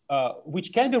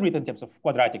 which can be written in terms of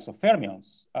quadratics of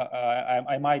fermions.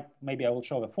 Maybe I will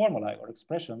show a formula or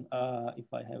expression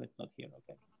if I have it not here.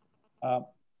 Okay, or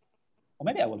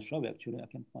maybe I will show it actually. I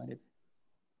can find it.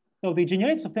 So the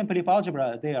generators of Temperley-Lieb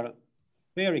algebra, they are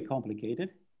very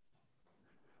complicated.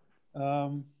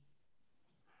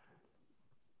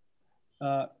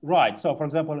 Right. So for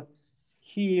example,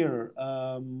 here.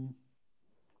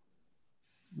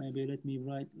 Maybe let me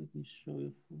show you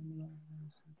a formula.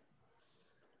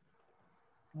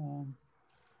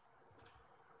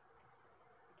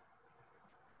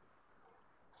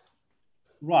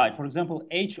 Right, for example,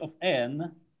 H of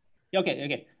n.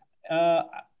 Okay.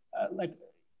 Like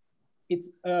it's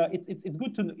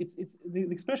good to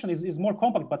the expression is more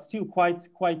compact but still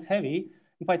quite heavy.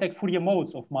 If I take Fourier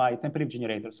modes of my Temperley-Lieb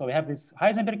generator, so I have this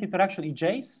Heisenberg interaction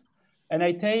EJs. And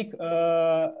I take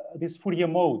these Fourier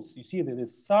modes. You see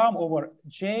this sum over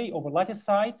J over lattice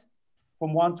side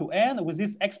from 1 to n with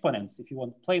these exponents, if you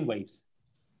want, plane waves.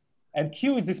 And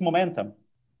Q is this momentum.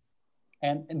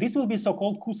 And this will be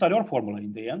so-called Q-Salor formula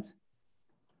in the end.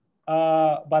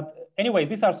 But anyway,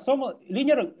 these are some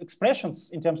linear expressions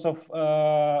in terms of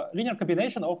linear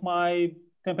combination of my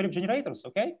Temperley-Lieb generators,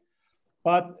 okay?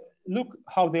 But look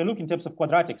how they look in terms of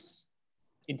quadratics,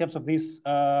 in terms of this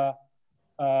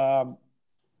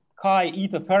chi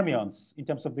eta fermions in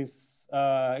terms of these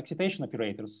excitation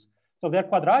operators. So they're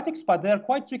quadratics, but they're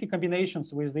quite tricky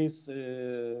combinations with these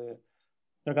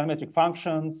trigonometric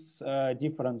functions,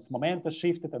 different momenta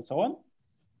shifted and so on.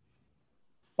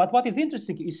 But what is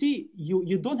interesting, you see,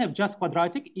 you don't have just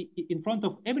quadratic. In front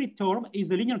of every term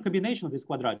is a linear combination of these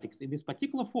quadratics in this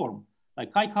particular form,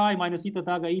 like chi minus eta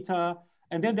daga eta,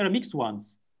 and then there are mixed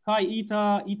ones, chi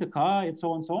eta, eta chi, and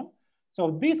so on and so on. So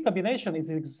this combination is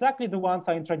exactly the ones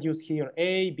I introduced here,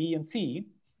 A, B, and C.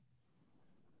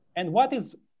 And what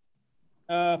is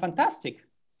fantastic,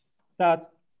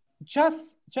 that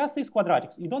just these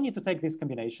quadratics, you don't need to take these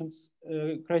combinations,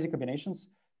 crazy combinations,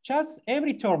 just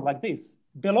every term like this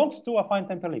belongs to affine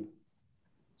Temperley-Lieb.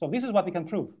 So this is what we can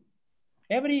prove.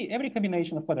 Every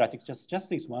combination of quadratics, just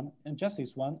this one, and just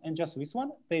this one, and just this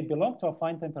one, they belong to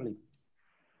affine Temperley-Lieb.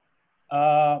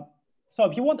 So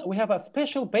if you want, we have a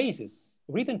special basis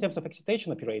written in terms of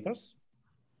excitation operators,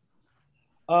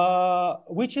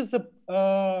 which gives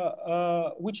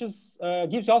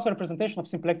you also a representation of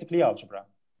symplectic Lie algebra.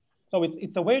 So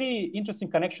it's a very interesting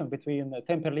connection between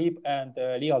Temperley-Lieb and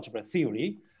Lie algebra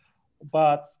theory,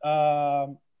 but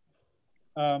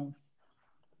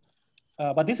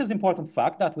this is important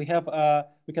fact that we have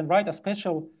we can write a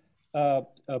special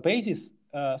basis.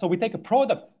 So we take a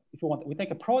product, if you want, we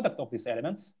take a product of these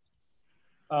elements,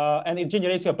 and it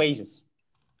generates a basis.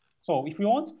 So if you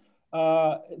want,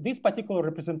 this particular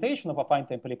representation of affine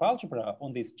Temperley-Lieb algebra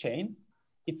on this chain,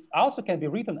 it also can be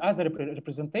written as a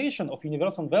representation of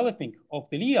universal enveloping of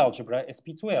the Lie algebra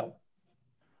SP2L.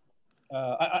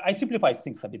 I simplify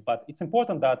things a bit, but it's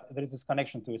important that there is this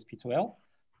connection to SP2L.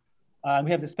 And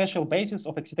we have the special basis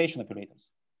of excitation operators.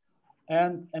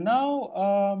 And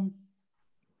now,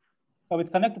 so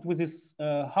it's connected with this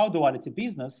how duality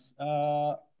business.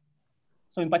 So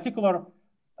in particular,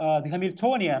 the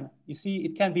Hamiltonian, you see,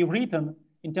 it can be written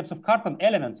in terms of Cartan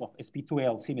elements of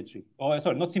SP2L symmetry. Or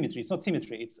sorry, not symmetry. It's not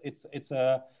symmetry. It's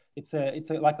a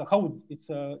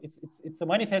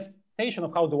manifestation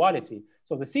of how duality.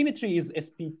 So the symmetry is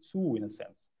SP2 in a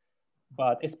sense,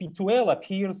 but SP2L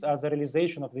appears as a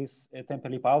realization of this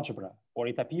Temperley-Lieb algebra, or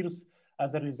it appears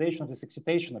as a realization of this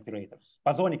excitation operators,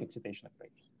 bosonic excitation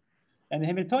operators. And the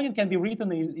Hamiltonian can be written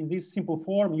in this simple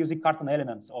form using Cartan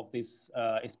elements of this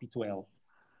SP2L.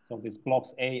 So these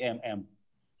blocks A, M, M.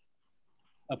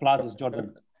 Plus this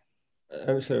Jordan.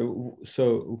 I'm sorry.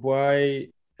 So why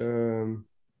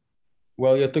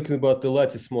Well, you're talking about the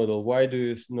lattice model. Why do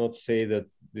you not say that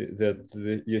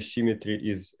your symmetry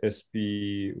is SP?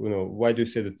 You know, why do you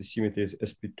say that the symmetry is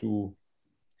SP2?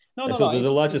 I thought that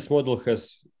the lattice model has,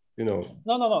 you know,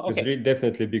 okay. Really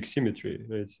definitely big symmetry,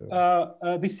 right? So.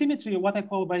 The symmetry, what I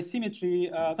call by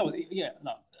symmetry,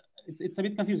 it's a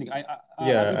bit confusing.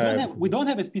 We don't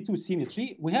have SP2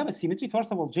 symmetry. We have a symmetry, first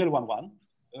of all, GL11,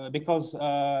 because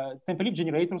Temperley-Lieb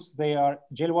generators, they are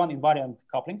GL1 invariant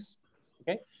couplings,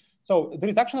 okay? So there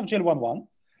is action of GL11.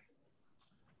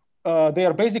 They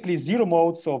are basically zero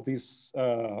modes of this,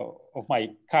 of my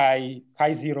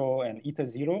chi0 and eta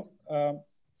 0.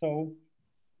 So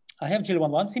I have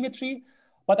GL11 symmetry,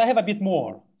 but I have a bit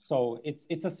more. So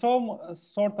it's a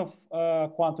sort of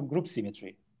quantum group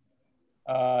symmetry.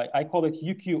 I call it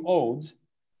UQ ode.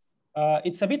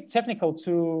 It's a bit technical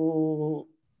to.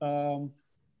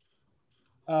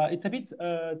 It's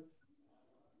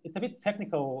a bit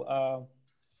technical.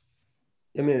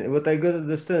 I mean, what I got to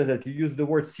understand is that you use the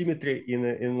word symmetry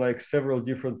in like several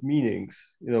different meanings.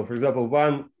 You know, for example,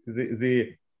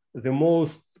 the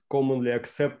most commonly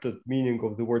accepted meaning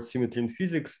of the word symmetry in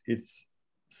physics, it's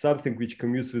something which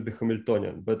commutes with the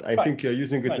Hamiltonian, but I think you're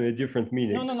using it in a different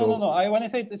meaning. No. When I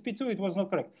said SP2, it was not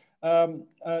correct.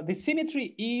 The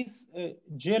symmetry is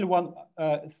GL1,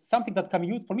 something that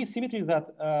commutes. For me, symmetry is that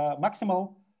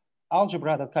maximal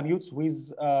algebra that commutes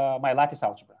with my lattice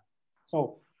algebra.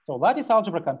 So lattice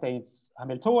algebra contains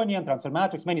Hamiltonian, transfer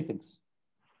matrix, many things.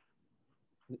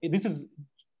 This is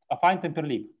affine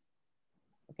Temperley-Lieb,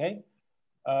 okay?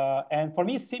 And for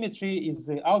me, symmetry is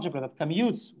the algebra that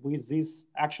commutes with this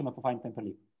action of affine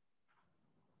Temperley-Lieb.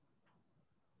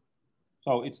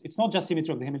 So it's not just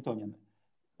symmetry of the Hamiltonian.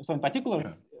 So in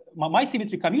particular, my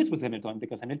symmetry commutes with Hamiltonian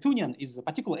because Hamiltonian is a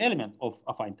particular element of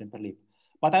affine Temperley-Lieb.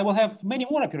 But I will have many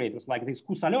more operators like this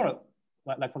Q-Salor.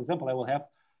 Like for example, I will have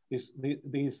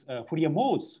these Fourier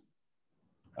modes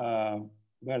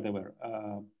where they were.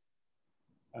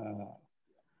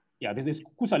 These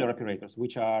Q-Salor operators,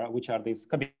 which are this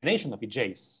combination of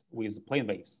EJs with plane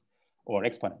waves or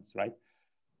exponents, right?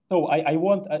 So I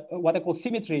want what I call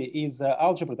symmetry is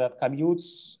algebra that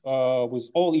commutes with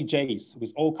all EJs,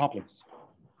 with all couplings.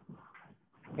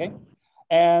 Okay,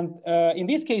 and in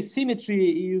this case,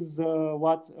 symmetry is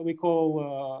what we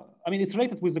call. It's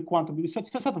related with the quantum. It's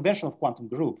a certain version of quantum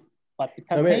group, but it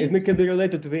contains... it can be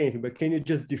related to anything. But can you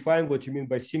just define what you mean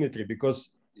by symmetry?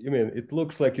 Because it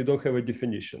looks like you don't have a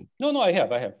definition. No, I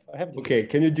have. Okay,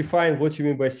 can you define what you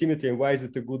mean by symmetry and why is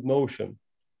it a good notion?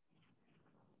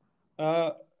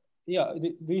 Yeah,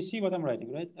 do you see what I'm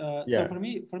writing, right? Yeah. So for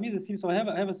me, the symmetry. So I have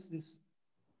this.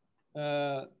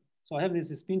 So I have this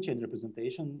spin chain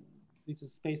representation. This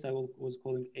is space I was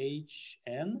calling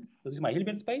HN. So this is my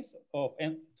Hilbert space of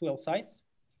N12 sides,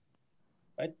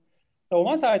 right? So on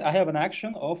one side, I have an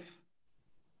action of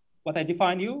what I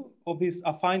define you of this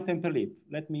affine Temperley-Lieb.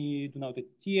 Let me denote it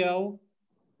TL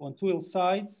on 2L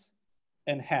sides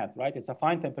and hat, right? It's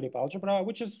affine Temperley-Lieb algebra,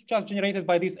 which is just generated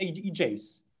by these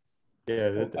EJs.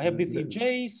 Yeah, I have these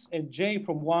EJs and J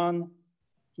from 1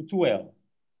 to 2L.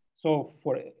 So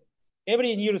for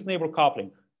every nearest neighbor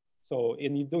coupling. So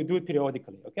and you do it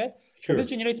periodically, okay? Sure. So this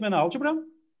generates me an algebra.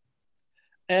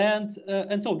 And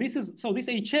so this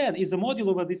HN is a module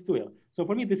over this 2L. So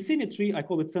for me, the symmetry, I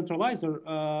call it centralizer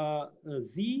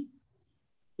Z.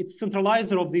 It's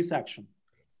centralizer of this action.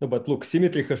 No, but look,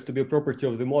 symmetry has to be a property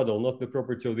of the model, not the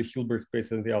property of the Hilbert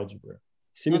space and the algebra.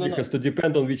 Symmetry has to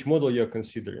depend on which model you're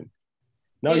considering.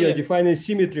 Now you're defining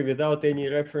symmetry without any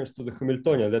reference to the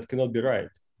Hamiltonian. That cannot be right.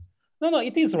 No,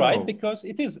 it is right because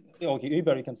it is. Okay, you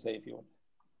can say if you want.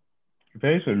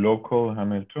 There is a local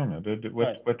Hamiltonian.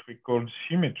 What we call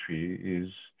symmetry is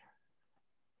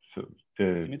the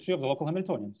symmetry of the local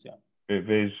Hamiltonians. Yeah.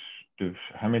 The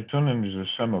Hamiltonian is a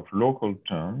sum of local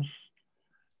terms,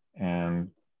 and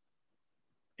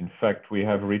in fact, we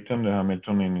have written the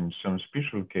Hamiltonian in some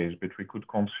special case, but we could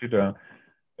consider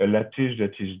a lattice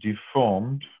that is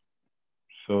deformed,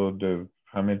 so the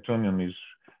Hamiltonian is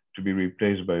to be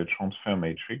replaced by a transfer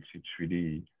matrix. It's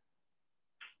really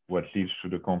what leads to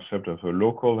the concept of a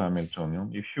local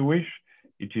Hamiltonian. If you wish,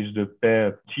 it is the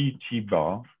pair T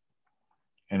bar,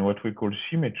 and what we call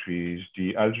symmetry is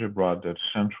the algebra that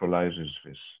centralizes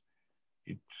this.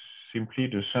 It's simply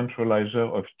the centralizer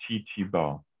of T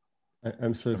bar.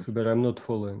 I'm sorry, but I'm not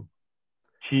following.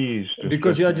 T is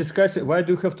because you are discussing. Why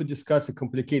do you have to discuss a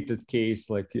complicated case?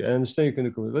 Like I understand you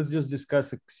can. Let's just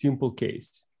discuss a simple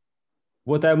case.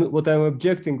 What I'm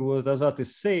objecting, what Azat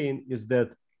is saying, is that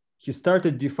he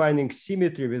started defining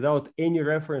symmetry without any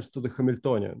reference to the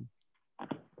Hamiltonian.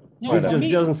 No, this just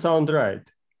doesn't sound right.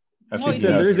 He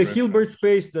said there is a Hilbert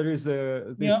space, there is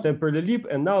this Temperley-Lieb,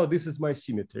 and now this is my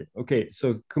symmetry. Okay,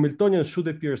 so Hamiltonian should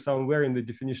appear somewhere in the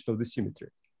definition of the symmetry.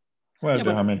 Well,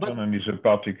 the Hamiltonian is a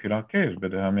particular case,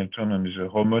 but the Hamiltonian is a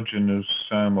homogeneous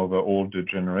sum over all the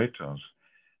generators.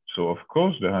 So of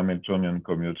course the Hamiltonian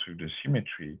commutes with the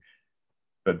symmetry,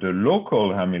 but the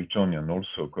local Hamiltonian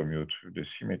also commutes with the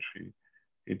symmetry.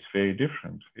 It's very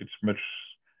different.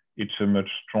 It's a much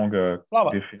stronger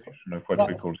definition of what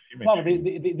we call symmetry.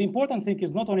 The important thing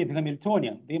is not only the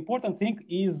Hamiltonian. The important thing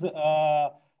is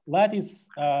lattice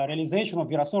realization of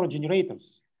Virasoro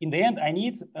generators. In the end, I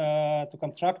need to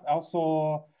construct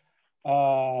also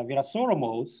Virasoro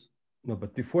modes. No,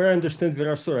 but before I understand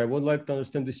Virasoro, I would like to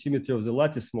understand the symmetry of the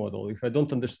lattice model. If I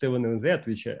don't understand even that,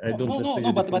 which I don't understand.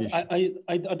 No, but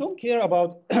I don't care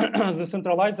about the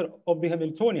centralizer of the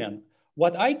Hamiltonian.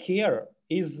 What I care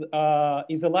is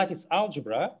a lattice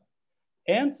algebra,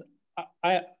 and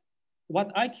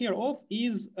what I care of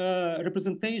is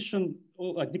representation,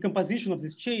 or decomposition of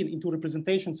this chain into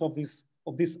representations of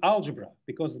this algebra,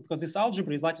 because this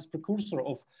algebra is lattice precursor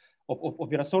of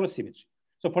Virasoro symmetry.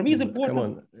 So for me, it's important. Come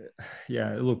on,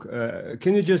 yeah. Look,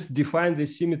 can you just define the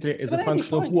symmetry as a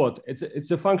function of what?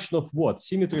 It's a function of what?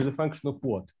 Symmetry is a function of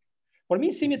what? For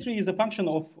me, symmetry is a function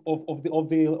of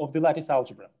the lattice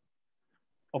algebra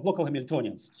of local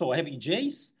Hamiltonians. So I have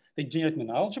EJs, they generate me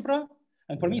an algebra,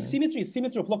 and for me, symmetry is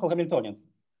symmetry of local Hamiltonians.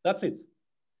 That's it.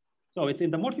 So it's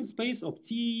in the morphic space of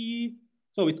T.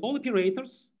 So it's all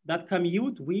operators that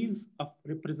commute with a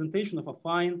representation of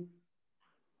affine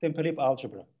Temperley-Lieb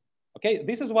algebra. Okay,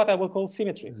 this is what I will call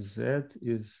symmetry. Z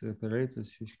is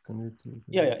operators which commute.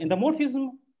 Yeah. In the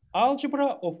morphism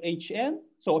algebra of Hn,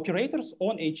 so operators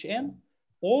on Hn,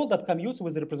 all that commutes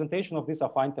with the representation of this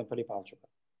affine Temperley-Lieb algebra.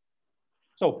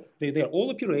 So they're all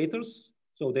operators.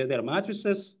 So they're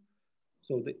matrices.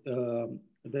 So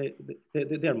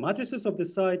they're matrices of the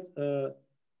site.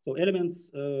 So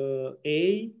elements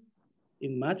A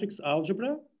in matrix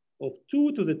algebra of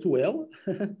 2 to the 2L,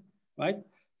 right?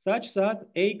 Such that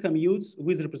A commutes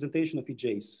with representation of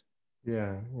EJs.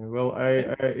 Yeah. Well,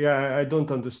 I don't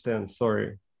understand.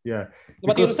 Sorry. Yeah,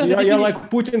 because you're like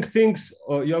putting things,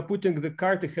 you're putting the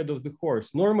cart ahead of the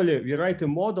horse. Normally, we write a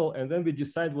model and then we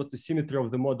decide what the symmetry of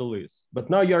the model is. But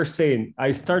now you're saying,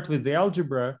 I start with the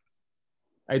algebra,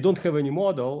 I don't have any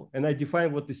model, and I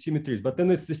define what the symmetry is. But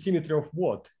then it's the symmetry of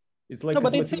what? It's like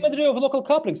but it's symmetry of local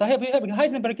couplings. We have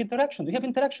Heisenberg interaction. We have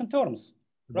interaction terms.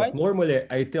 Right? But normally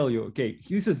I tell you, okay,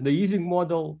 this is the Ising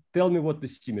model. Tell me what the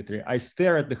symmetry. I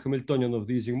stare at the Hamiltonian of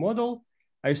the Ising model.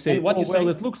 I say, oh, well,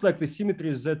 it looks like the symmetry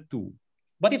is Z2.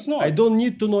 But it's not. I don't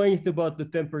need to know anything about the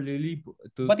Temperley-Lieb.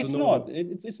 But it's not.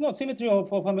 It's not. Symmetry of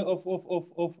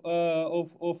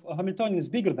Hamiltonian is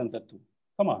bigger than Z2.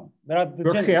 Come on. There are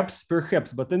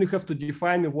perhaps, but then you have to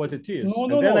define what it is.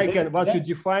 Once you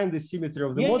define the symmetry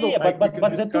of the model, we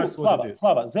can discuss what it is.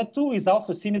 Z2 is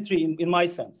also symmetry in my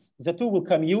sense. Z2 will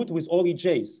commute with all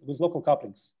EJs, with local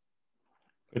couplings.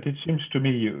 But it seems to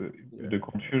me the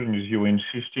confusion is you're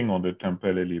insisting on the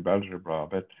Temperley-Lieb algebra,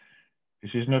 but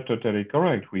this is not totally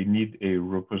correct. We need a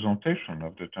representation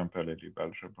of the Temperley-Lieb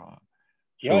algebra.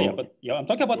 I'm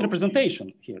talking about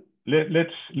representation here.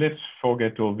 Let's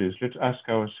forget all this. Let's ask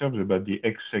ourselves about the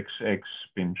XXX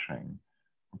spin chain.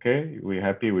 Okay, we're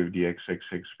happy with the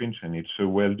XXX spin chain. It's a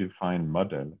well-defined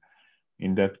model.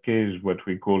 In that case, what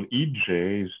we call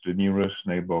EJ is the nearest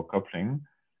neighbor coupling,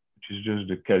 which is just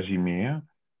the Casimir,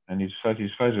 and it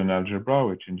satisfies an algebra,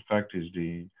 which in fact is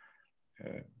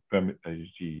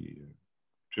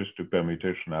just a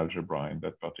permutation algebra in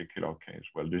that particular case.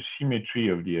 Well, the symmetry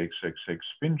of the XXX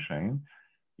spin chain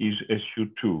is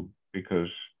SU2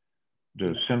 because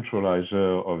the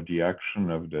centralizer of the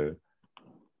action of the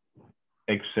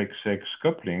XXX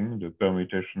coupling, the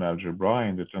permutation algebra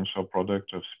in the tensor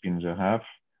product of spins a half,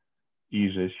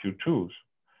 is SU2.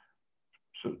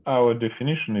 So our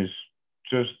definition is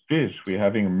just this. We're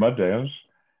having models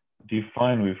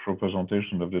defined with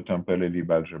representation of the Temperley-Lieb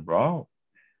algebra,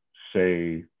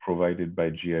 say provided by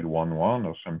GL11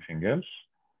 or something else.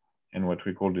 And what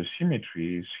we call the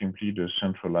symmetry is simply the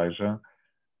centralizer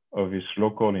of this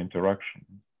local interaction.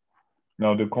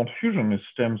 Now, the confusion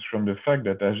stems from the fact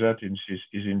that Azad is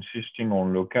insisting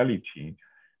on locality,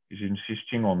 is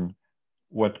insisting on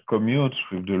what commutes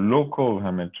with the local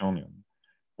Hamiltonian.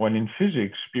 When in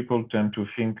physics, people tend to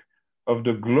think of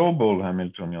the global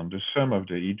Hamiltonian, the sum of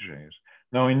the EJs.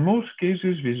 Now, in most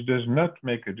cases, this does not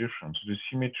make a difference. The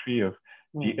symmetry of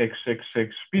the XXX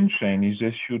spin chain is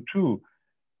SU2,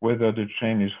 whether the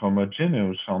chain is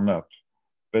homogeneous or not.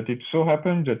 But it so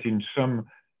happens that in some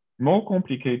more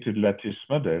complicated lattice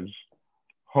models,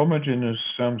 homogeneous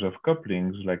sums of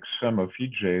couplings, like sum of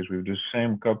EJs with the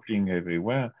same coupling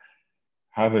everywhere,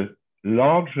 have a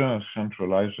larger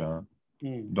centralizer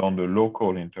than the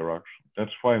local interaction.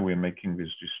 That's why we're making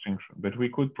this distinction. But we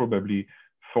could probably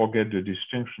forget the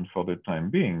distinction for the time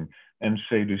being and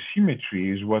say the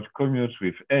symmetry is what commutes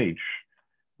with H,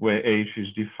 where H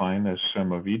is defined as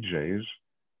sum of EJs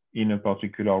in a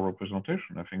particular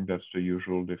representation. I think that's the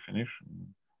usual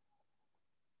definition.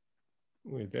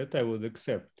 Wait, that I would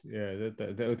accept. Yeah,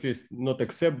 that at least not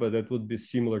accept, but that would be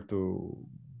similar to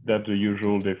that the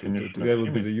usual definition. That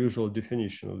would be the usual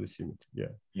definition of the symmetry.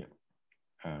 Yeah.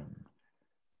 Yeah.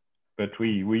 But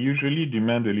we usually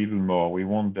demand a little more. We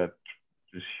want that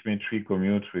the symmetry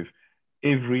commutes with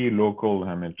every local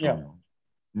Hamiltonian,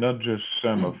 not just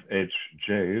sum of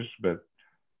HJs, but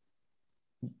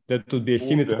that would be a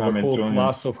symmetry of a whole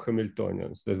class of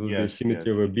Hamiltonians. That would be a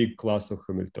symmetry of a big class of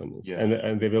Hamiltonians,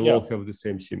 and they will all have the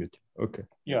same symmetry. Okay.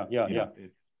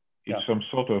 It's some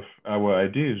sort of, our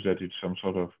idea is that it's some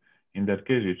sort of, in that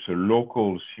case, it's a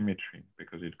local symmetry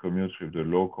because it commutes with the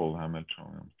local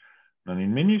Hamiltonian. And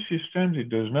in many systems, it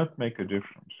does not make a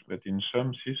difference, but in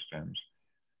some systems,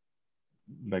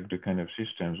 like the kind of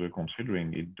systems we're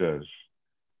considering, it does.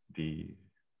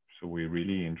 So we're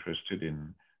really interested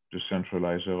in the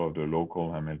centralizer of the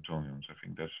local Hamiltonians. I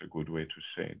think that's a good way to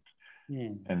say it.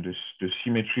 And the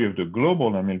symmetry of the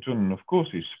global Hamiltonian, of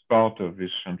course, is part of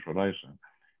this centralizer.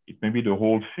 It may be the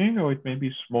whole thing, or it may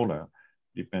be smaller,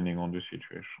 depending on the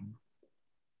situation.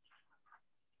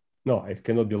 No, it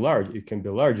cannot be large. It can be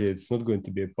larger. It's not going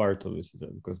to be a part of this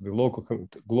because the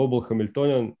global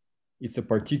Hamiltonian, it's a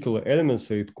particular element,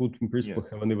 so it could in principle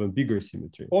have an even bigger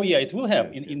symmetry. Oh yeah, it will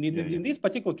have. In these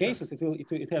particular cases,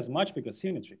 it has much bigger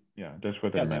symmetry. Yeah, that's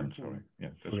what I meant. Sorry. Yeah,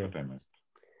 that's what I meant.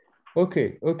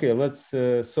 Okay. Let's.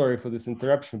 Sorry for this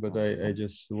interruption, but I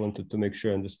just wanted to make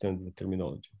sure I understand the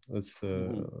terminology. Let's.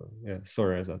 Yeah.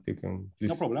 Sorry, Azat. You can please.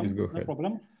 No problem. Please go ahead. No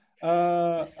problem.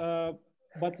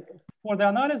 But for the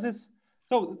analysis,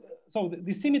 so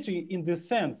the symmetry in this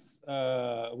sense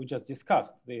we just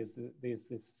discussed, this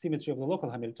symmetry of the local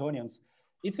Hamiltonians,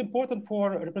 it's important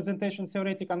for representation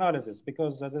theoretic analysis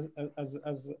because as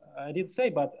I did say,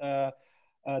 but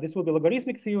this will be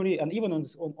logarithmic theory, and even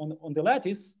on the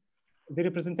lattice, the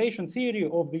representation theory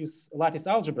of these lattice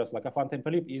algebras like affine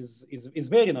Temperley-Lieb is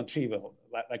very non-trivial.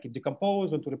 Like it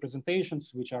decomposes into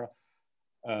representations which are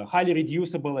highly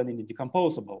reducible and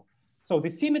indecomposable. So the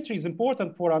symmetry is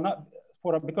important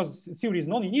because theory is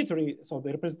non-unitary. So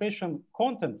the representation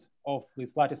content of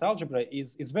this lattice algebra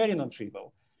is very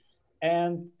non-trivial,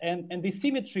 and the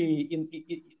symmetry in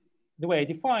the way I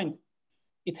defined,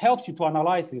 it helps you to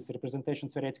analyze this representation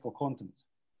theoretical content.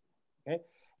 Okay,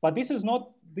 but this is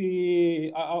not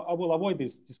the. I will avoid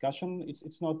this discussion.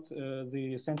 It's not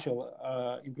the essential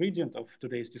ingredient of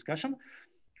today's discussion.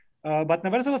 But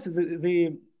nevertheless,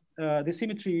 the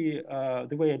symmetry,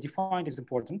 the way I defined, is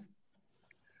important.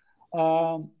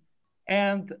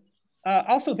 And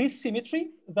also this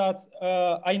symmetry that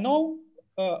I know,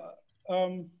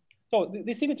 so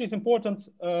the symmetry is important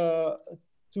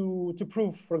to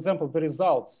prove, for example, the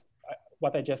results,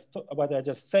 what I just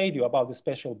said to you about the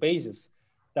special basis,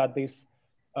 that this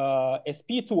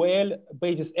SP2L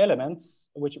basis elements,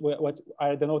 which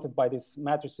are denoted by these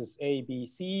matrices A, B,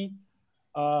 C,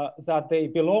 that they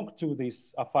belong to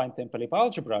this affine Temperley-Lieb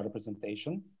algebra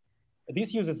representation.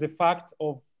 This uses the fact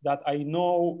of that I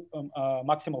know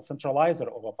maximal centralizer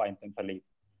of affine Temperley-Lieb.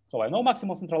 So I know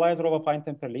maximal centralizer of affine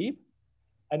Temperley-Lieb,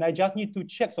 and I just need to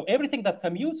check. So everything that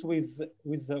commutes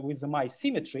with my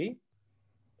symmetry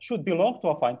should belong to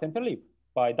affine Temperley-Lieb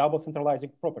by double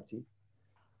centralizing property.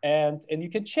 And you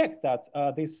can check that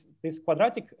these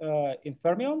quadratic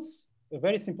infermions,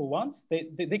 very simple ones,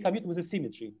 they commute with a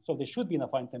symmetry. So they should be in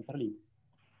affine Temperley-Lieb.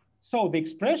 So the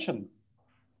expression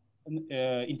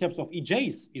in terms of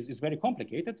EJs is very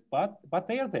complicated, but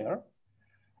they are there.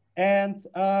 And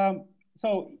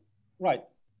so, right.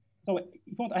 So if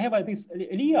you want, I have this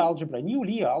Lie algebra, new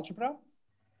Lie algebra,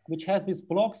 which has these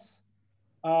blocks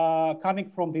coming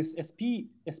from this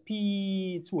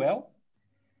SP2L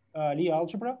Lie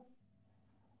algebra.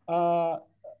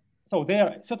 So there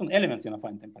are certain elements in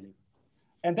affine Temperley-Lieb.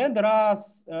 And then there are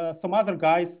some other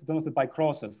guys denoted by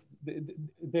crosses.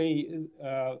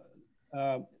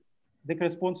 They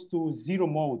correspond to zero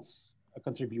modes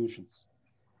contributions.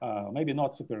 Maybe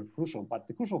not super crucial, but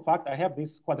the crucial fact, I have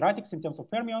these quadratics in terms of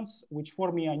fermions, which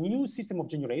form me a new system of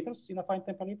generators in affine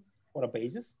Temperley-Lieb or a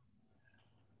basis.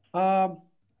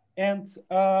 And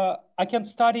I can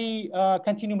study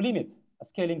continuum limit, a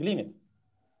scaling limit.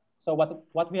 So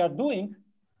what we are doing,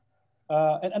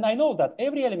 and I know that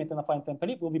every element in affine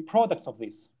Temperley-Lieb will be products of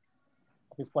this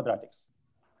these quadratics.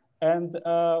 And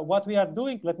what we are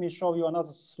doing, let me show you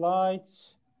another slide.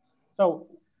 So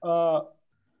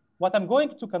what I'm going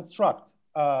to construct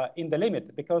in the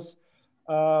limit, because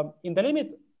in the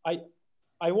limit,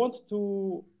 I want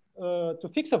to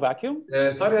fix a vacuum.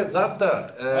 Sorry,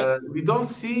 right? We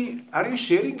don't see, are you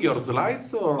sharing your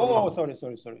slides or? Oh, no? sorry.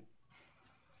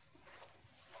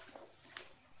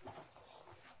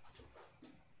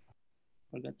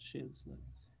 Forgot to share the slides.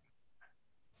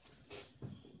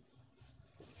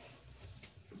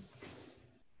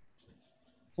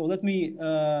 So let me,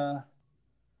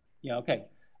 yeah, okay.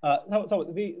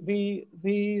 So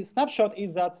the snapshot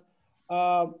is that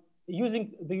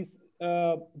using this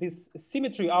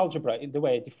symmetry algebra in the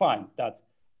way I defined, that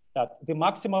the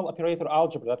maximal operator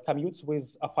algebra that commutes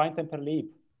with affine Temperley-Lieb.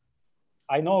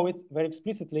 I know it very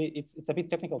explicitly. It's a bit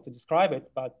technical to describe it,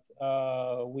 but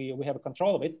we have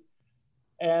control of it.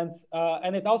 And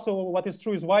it also, what is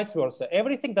true is vice versa.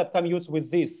 Everything that commutes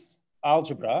with this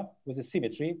algebra, with the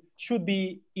symmetry, should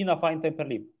be in affine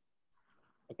Temperley-Lieb.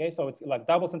 Okay, so it's like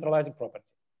double centralizing property.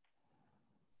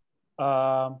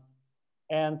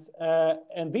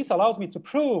 And this allows me to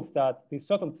prove that these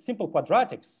certain simple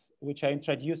quadratics, which I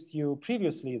introduced you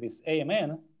previously, this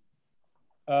AMN,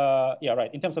 yeah,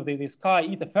 right, in terms of the chi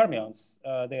eta fermions,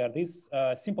 they are this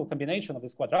simple combination of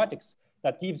these quadratics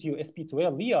that gives you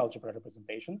SP2L Lie algebra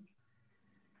representation,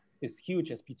 this huge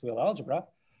SP2L algebra.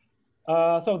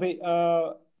 So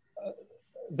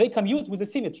they commute with the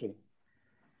symmetry.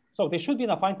 So they should be in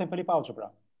affine Temperley-Lieb algebra.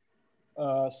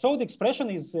 So the expression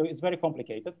is very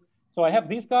complicated. So I have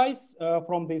these guys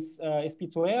from this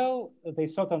SP2L, they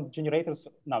certain generators,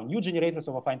 now new generators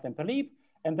of affine Temperley-Lieb,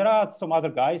 and there are some other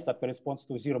guys that correspond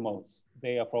to zero modes.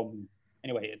 They are from,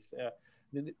 anyway, it's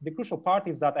the crucial part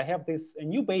is that I have this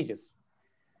new basis.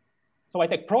 So I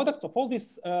take product of all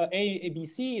this A, B,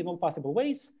 C in all possible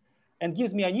ways, and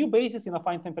gives me a new basis in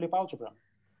affine Temperley-Lieb algebra,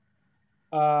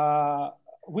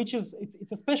 which is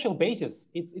it's a special basis.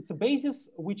 It's a basis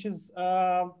which is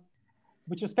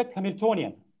which respect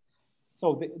Hamiltonian.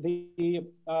 So these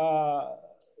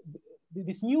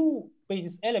new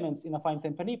basis elements in affine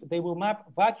Temperley-Lieb, they will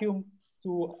map vacuum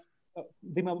to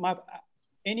they will map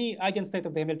any eigenstate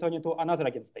of the Hamiltonian to another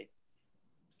eigenstate.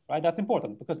 Right, that's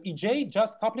important because EJ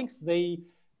just couplings they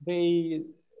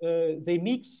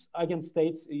mix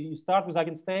eigenstates. You start with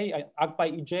eigenstate, act by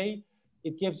EJ.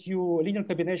 It gives you a linear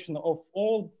combination of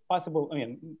all possible, I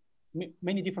mean,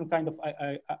 many different kind of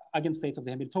eigenstates of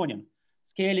the Hamiltonian,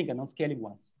 scaling and non-scaling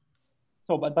ones.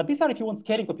 So, but these are if you want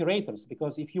scaling operators,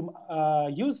 because if you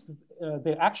use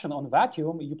the action on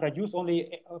vacuum, you produce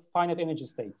only finite energy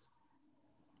states,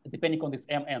 depending on this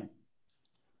MN.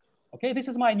 Okay, this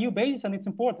is my new basis and it's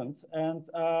important. And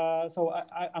so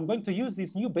I'm going to use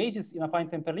this new basis in affine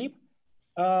Temperley-Lieb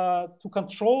to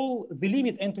control the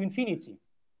limit n to infinity.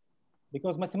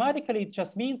 Because mathematically, it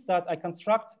just means that I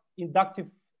construct inductive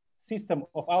system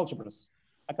of algebras.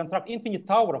 I construct infinite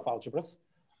tower of algebras.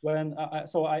 When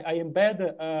so I embed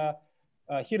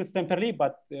here it's Temperley,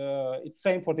 but it's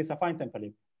same for this affine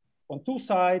Temperley. On two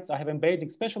sides, I have embedding,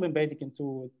 special embedding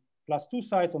into +2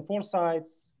 sides, on 4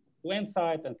 sides, to n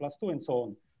sides, and +2, and so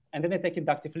on. And then I take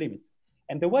inductive limit.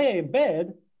 And the way I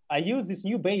embed, I use this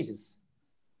new basis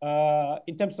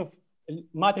in terms of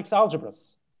matrix algebras.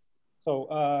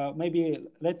 So maybe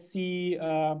let's see.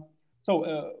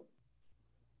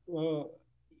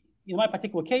 In my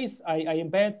particular case, I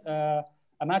embed a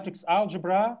matrix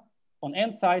algebra on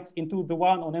n sides into the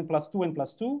one on n +2, n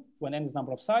 +2, when n is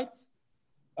number of sides.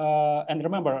 And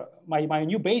remember, my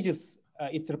new basis,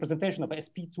 it's a representation of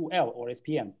SP2L or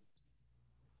SPN.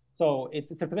 So it's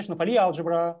a representation of a Lie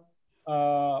algebra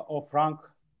of rank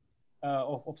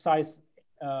of size,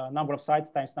 number of sides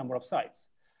times number of sides.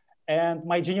 And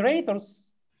my generators,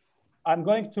 I'm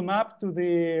going to map to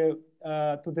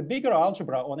the bigger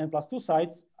algebra on n +2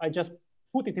 sides. I just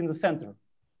put it in the center.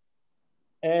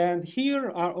 And here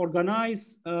are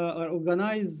organize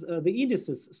the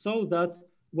indices so that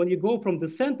when you go from the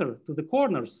center to the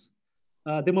corners,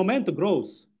 the momentum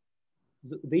grows.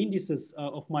 The indices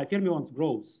of my fermions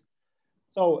grows.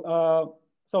 So,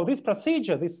 so this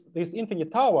procedure, this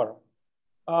infinite tower,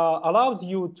 allows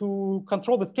you to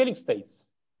control the scaling states.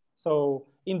 So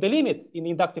in the limit, in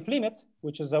the inductive limit,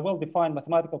 which is a well-defined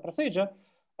mathematical procedure,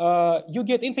 you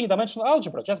get infinite dimensional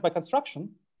algebra just by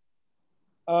construction.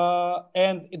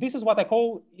 And this is what I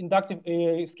call inductive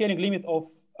scaling limit of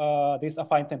this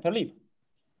affine Temperley-Lieb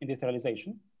in this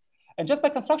realization. And just by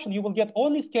construction, you will get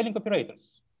only scaling operators.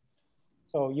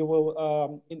 So you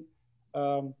will,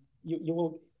 you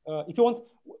will, if you want,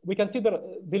 we consider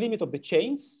the limit of the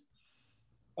chains.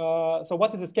 So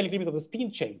what is the scaling limit of the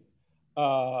spin chain?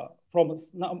 from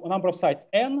a number of sites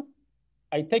n,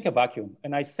 I take a vacuum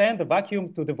and I send the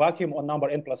vacuum to the vacuum on number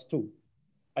n plus 2.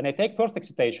 And I take first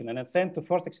excitation and I send to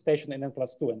first excitation in n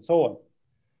plus 2 and so on.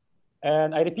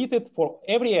 And I repeat it for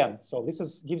every n. So this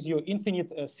gives you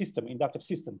infinite system, inductive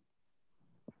system.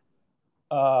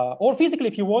 Or physically,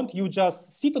 if you want, you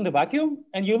just sit on the vacuum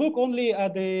and you look only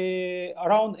at the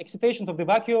around excitations of the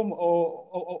vacuum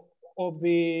or of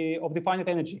the finite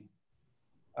energy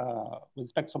with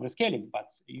respect to some rescaling, but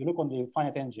you look on the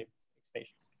finite energy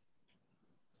excitations.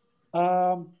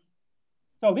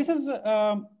 So this is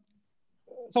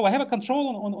so I have a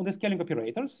control on the scaling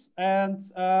operators, and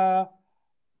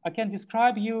I can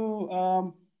describe you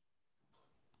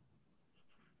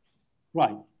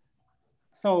right.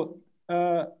 So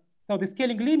so the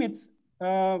scaling limits,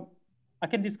 I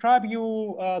can describe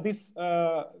you this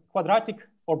quadratic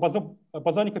or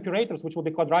bosonic operators, which will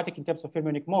be quadratic in terms of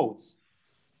fermionic modes.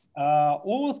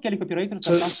 All scaling operators.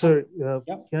 Sorry,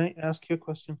 can I ask you a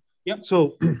question? Yeah.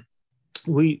 So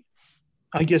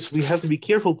I guess we have to be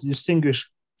careful to distinguish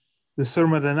the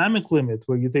thermodynamic limit,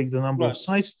 where you take the number of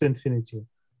sites to infinity,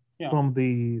 from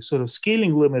the sort of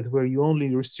scaling limit, where you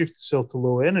only restrict yourself to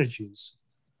low energies.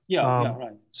 Yeah,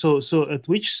 right. So at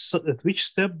which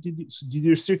step did you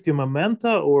restrict your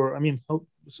momenta, or I mean,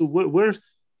 where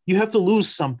you have to lose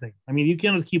something? I mean, you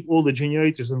cannot keep all the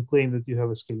generators and claim that you have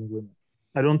a scaling limit.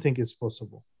 I don't think it's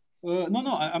possible.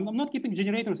 No, I'm not keeping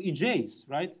generators EJs,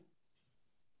 right?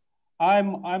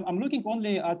 I'm looking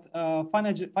only at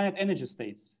finite energy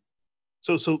states.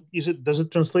 So does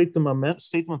it translate to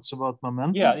statements about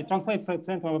momenta? Yeah, it translates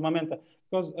statements about momenta,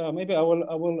 because maybe I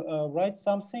will write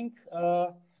something.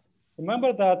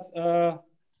 Remember that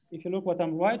if you look what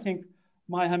I'm writing,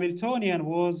 my Hamiltonian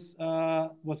was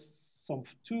some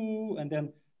 2 and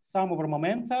then sum over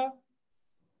momenta.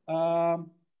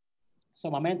 So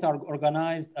momenta are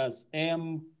organized as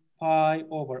m pi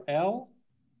over L,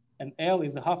 and L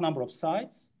is the half number of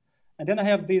sites. And then I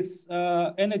have this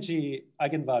energy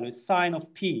eigenvalue, sine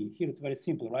of P. Here it's very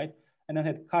simple, right? And then I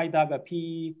had chi daga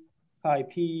P, chi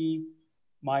P,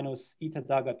 minus eta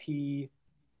daga P,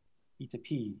 eta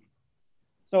P.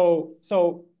 So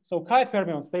chi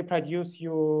fermions, they produce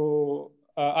you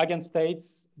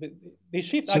eigenstates. They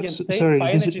shift eigenstates sorry,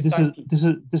 by energy sine P.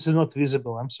 This is not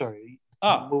visible. I'm sorry.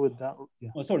 Move it down.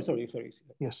 Yeah. Oh, sorry.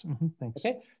 Yes. Thanks.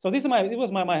 Okay. So this is it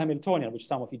was my Hamiltonian, which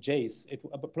some of EJs.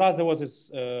 Plus there was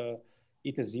this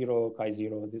eta 0, chi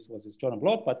 0. This was this Jordan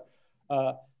blot. But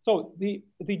so the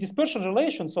dispersion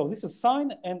relation. So this is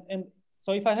sine, and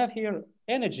so if I have here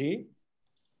energy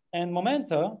and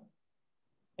momenta,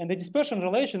 and the dispersion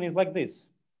relation is like this,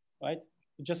 right?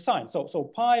 It's just sine.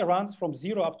 So pi runs from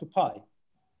 0 up to pi,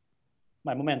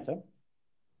 my momenta,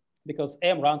 because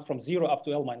m runs from 0 up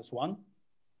to L minus 1.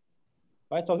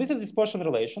 Right, so this is dispersion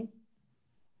relation,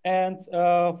 and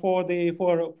for the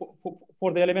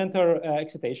elemental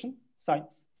excitation,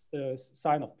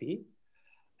 sine of P,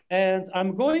 and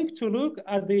I'm going to look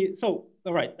at the so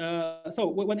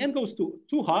when n goes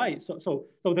too high, so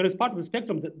there is part of the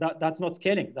spectrum that's not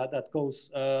scaling, that goes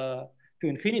to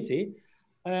infinity,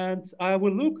 and I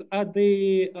will look at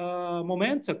the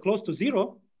momenta close to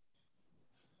 0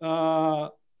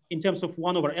 in terms of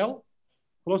 1 over L,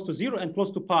 close to 0 and close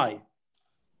to pi.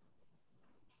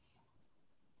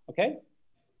 Okay.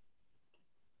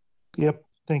 Yep.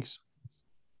 Thanks.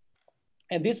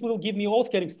 And this will give me all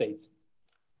scaling states.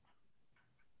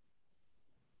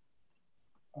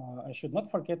 I should not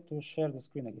forget to share the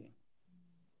screen again.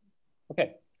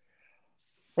 Okay.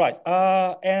 Right.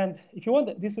 And if you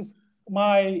want, this is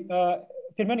my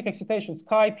fermionic excitations: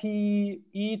 chi p,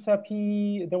 eta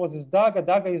p. There was this daga.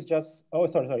 Daga is just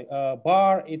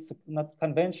bar. It's not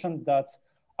convention that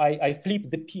I flip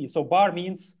the p. So bar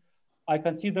means I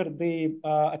consider the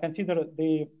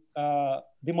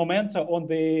momenta on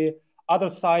the other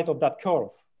side of that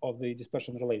curve of the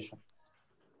dispersion relation.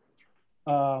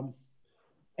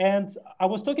 And I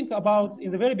was talking about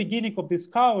in the very beginning of this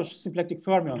Cauchy symplectic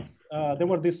fermions, there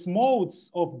were these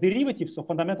modes of derivatives of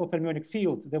fundamental fermionic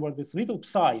field. There were these little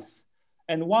psi's,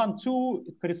 and 1, 2,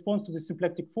 it corresponds to the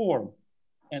symplectic form,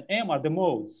 and m are the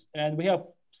modes, and we have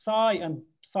psi and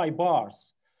psi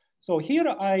bars. So here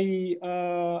I,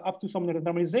 up to some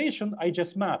normalization, I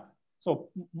just map. So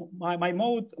my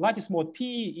mode, lattice mode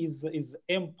P is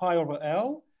m pi over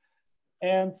L.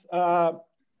 And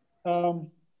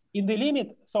in the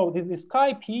limit, so this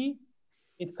chi P,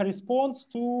 it corresponds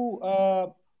to,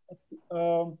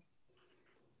 so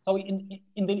in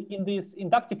this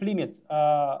inductive limit,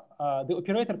 the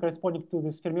operator corresponding to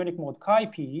this fermionic mode chi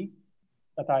P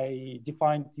that I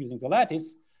defined using the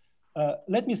lattice,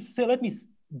 let me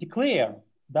declare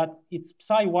that it's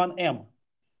psi 1m.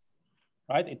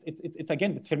 right? It's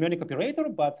again, it's fermionic operator,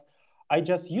 but I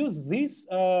just use this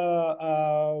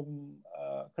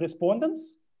correspondence.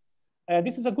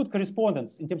 This is a good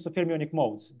correspondence in terms of fermionic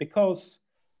modes, because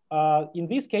in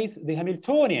this case, the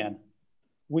Hamiltonian,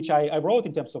 which I wrote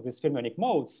in terms of these fermionic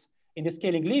modes, in the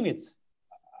scaling limits,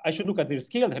 I should look at the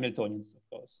scaled Hamiltonians, of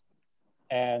course,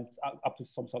 and up to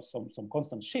some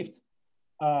constant shift.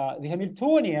 The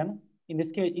Hamiltonian in the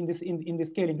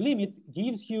scaling limit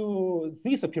gives you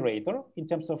this operator in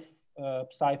terms of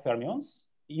psi fermions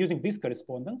using this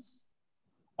correspondence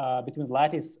between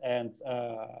lattice and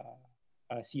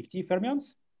CFT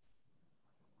fermions.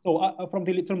 So from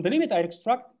the limit, I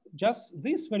extract just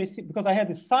this very simple, because I had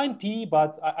this sine p,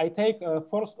 but I take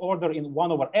first order in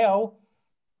 1 over L.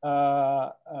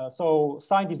 So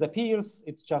sine disappears,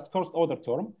 it's just first order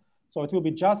term. So it will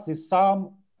be just this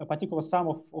sum, a particular sum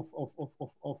of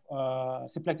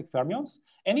symplectic fermions.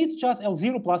 And it's just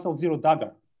L0 plus L0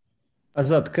 dagger.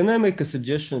 Azad, can I make a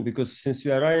suggestion? Because since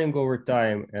we are running over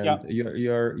time and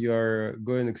you're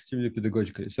going extremely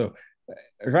pedagogically. So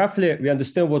roughly, we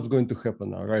understand what's going to happen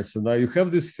now, right? So now you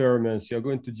have these fermions, you're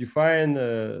going to define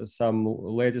some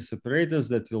lattice operators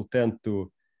that will tend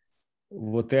to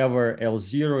whatever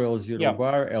L0, L0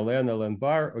 bar, Ln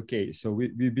bar. Okay, so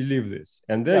we believe this.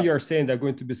 And then you're saying there are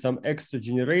going to be some extra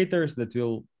generators that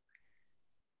will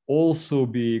also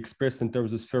be expressed in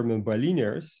terms of fermion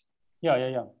bilinears.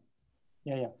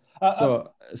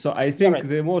 So I think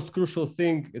the most crucial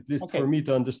thing, at least for me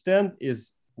to understand,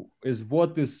 is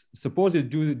what is supposed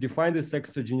to define these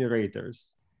extra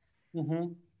generators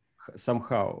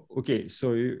somehow. Okay,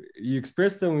 so you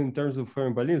express them in terms of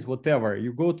fermion bilinears, whatever.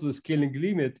 You go to the scaling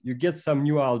limit, you get some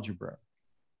new algebra.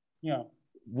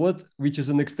 Which is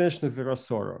an extension of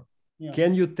Virasoro.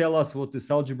 Can you tell us what this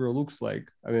algebra looks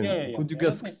like? I mean, could you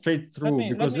get straight through?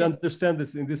 Because we understand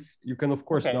this in this, you can, of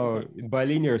course, now in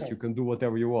bilinears, you can do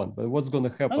whatever you want, but what's going to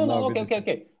happen now?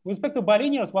 Okay. With respect to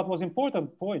bilinears, what was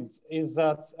important point is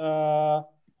that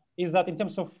in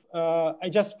terms of, I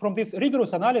just, from this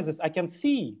rigorous analysis, I can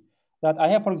see that I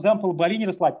have, for example,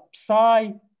 bilinears like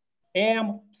psi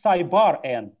m, psi bar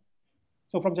n.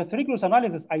 So from just rigorous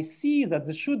analysis, I see that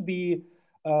there should be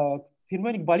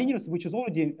fermionic bilinears, which is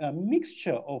already a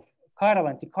mixture of chiral and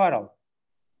anti-chiral.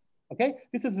 Okay,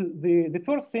 this is the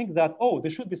first thing that,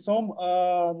 there should be some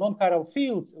non-chiral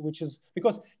fields, which is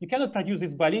because you cannot produce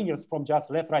these bilinears from just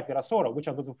left-right Virasoro, which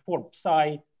are the form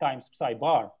psi times psi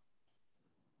bar.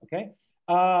 Okay,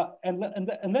 and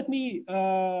let me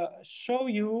show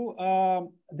you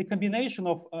the combination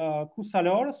of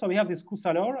Q-Salor. So we have this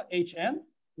Q-Salor Hn,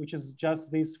 which is just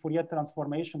this Fourier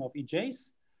transformation of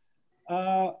EJs.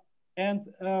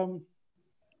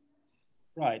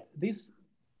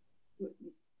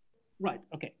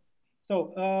 Okay.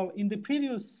 So in the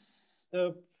previous,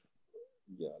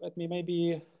 let me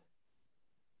maybe.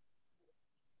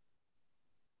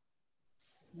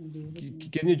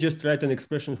 Can you just write an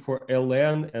expression for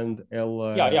Ln and L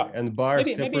and bar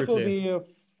separately? Maybe it will be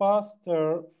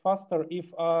faster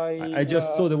if I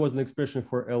just saw there was an expression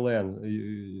for Ln.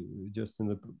 Just in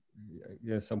the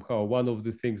somehow one of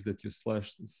the things that you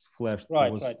flashed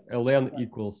was Ln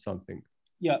equals something.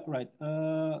 Let me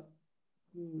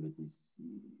see.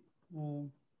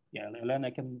 Ln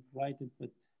I can write it, but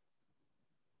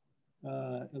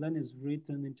Ln is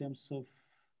written in terms of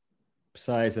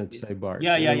psi's and psi bars.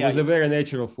 It was a very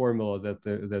natural formula that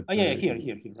here,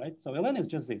 right? So Ln is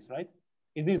just this, right?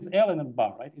 Is this Ln and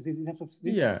bar, right? Is this in terms of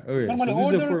this?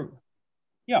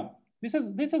 This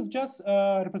is just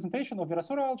a representation of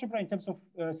Virasoro algebra in terms of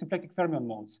symplectic fermion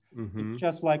modes. It's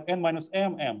just like n minus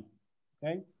m,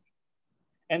 okay?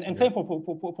 And same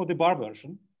for the bar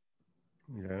version.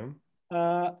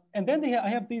 And then I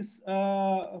have this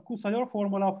Q-Salor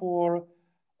formula for,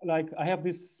 like, I have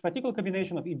this particular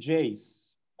combination of EJs,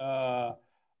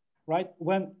 right?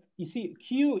 When you see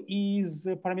Q is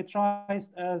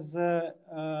parameterized as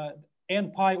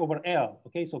n pi over L,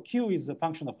 okay? So Q is a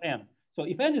function of n. So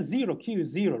if n is 0, Q is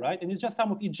 0, right? And it's just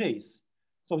sum of EJs.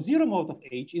 So 0 mode of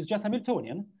H is just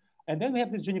Hamiltonian. And then we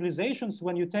have these generalizations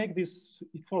when you take this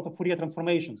sort of Fourier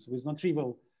transformations with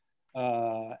non-trivial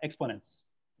exponents,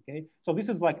 okay? So this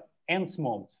is like nth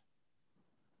mode.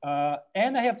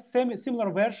 And I have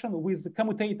similar version with the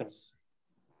commutators,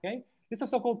 okay? These are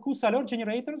so-called Q-Salor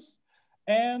generators.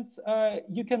 And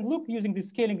you can look using the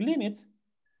scaling limit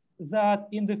that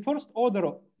in the first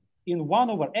order in 1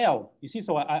 over L, you see,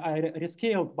 so I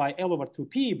rescaled by L over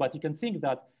 2P, but you can think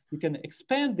that you can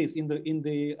expand this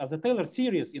as a Taylor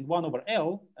series in 1 over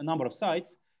L, a number of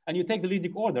sites, and you take the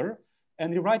leading order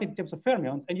and rewrite it in terms of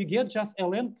fermions, and you get just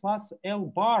Ln plus L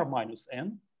bar minus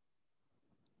n.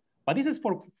 But this is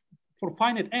for for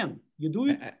finite n. You do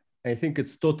it. I think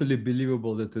it's totally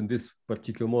believable that in this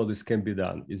particular model this can be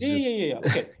done. It's Yeah.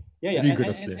 Okay. Yeah.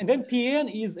 Rigorously. And then Pn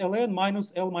is ln minus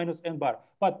L minus n bar.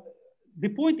 But the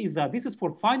point is that this is for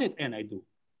finite n I do.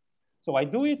 So I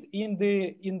do it in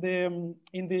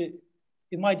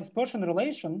my dispersion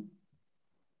relation.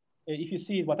 If you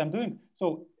see what I'm doing, so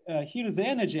here is the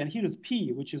energy, and here is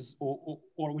P, which is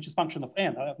or which is function of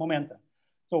n, momenta.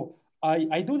 So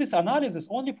I do this analysis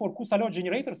only for Koussalot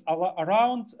generators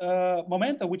around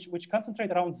momenta, which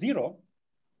concentrate around 0,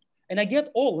 and I get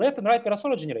all left and right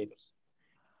Virasoro generators.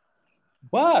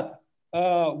 But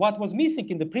what was missing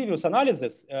in the previous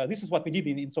analysis, this is what we did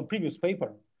in some previous paper,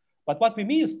 but what we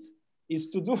missed is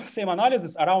to do the same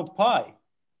analysis around pi.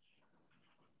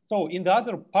 So in the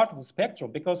other part of the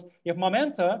spectrum, because you have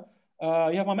momenta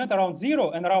around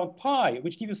 0 and around pi,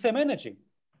 which give you same energy.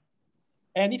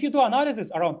 And if you do analysis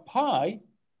around pi,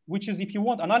 which is, if you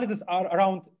want, analysis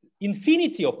around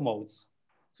infinity of modes.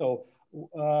 So,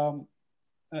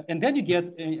 and then you get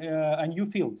a new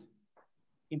field,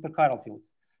 interchiral field.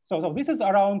 So this is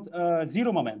around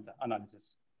 0 momenta analysis.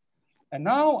 And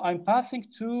now I'm passing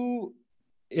to...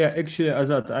 Yeah, actually,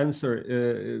 Azad, I'm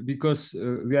sorry, because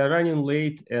we are running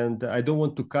late and I don't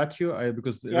want to cut you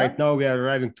because right now we are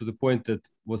arriving to the point that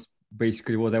was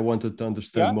basically what I wanted to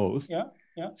understand most.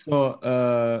 Yeah. So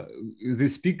the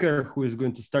speaker who is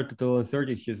going to start at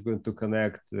 11:30, he's going to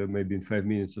connect maybe in 5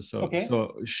 minutes or so. Okay. So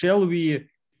shall we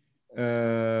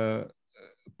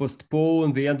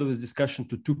postpone the end of this discussion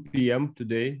to 2 p.m.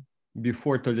 today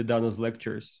before Toledano's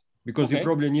lectures? Because you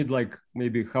probably need like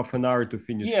maybe half an hour to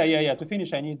finish. Yeah. To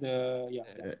finish, I need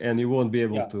And you won't be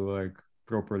able to like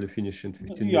properly finish in 15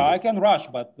 minutes. Yeah, I can rush,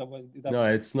 but no,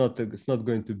 it's not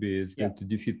going to be. It's going to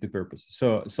defeat the purpose.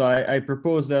 So I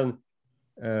propose then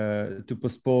to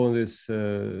postpone this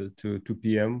to 2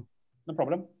 p.m. No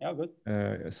problem. Yeah, good.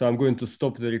 So I'm going to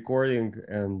stop the recording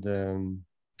and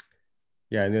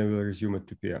and then we'll resume at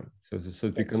 2 p.m. So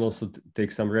that we can also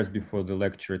take some rest before the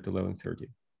lecture at 11:30.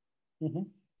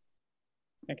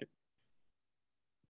 Thank you.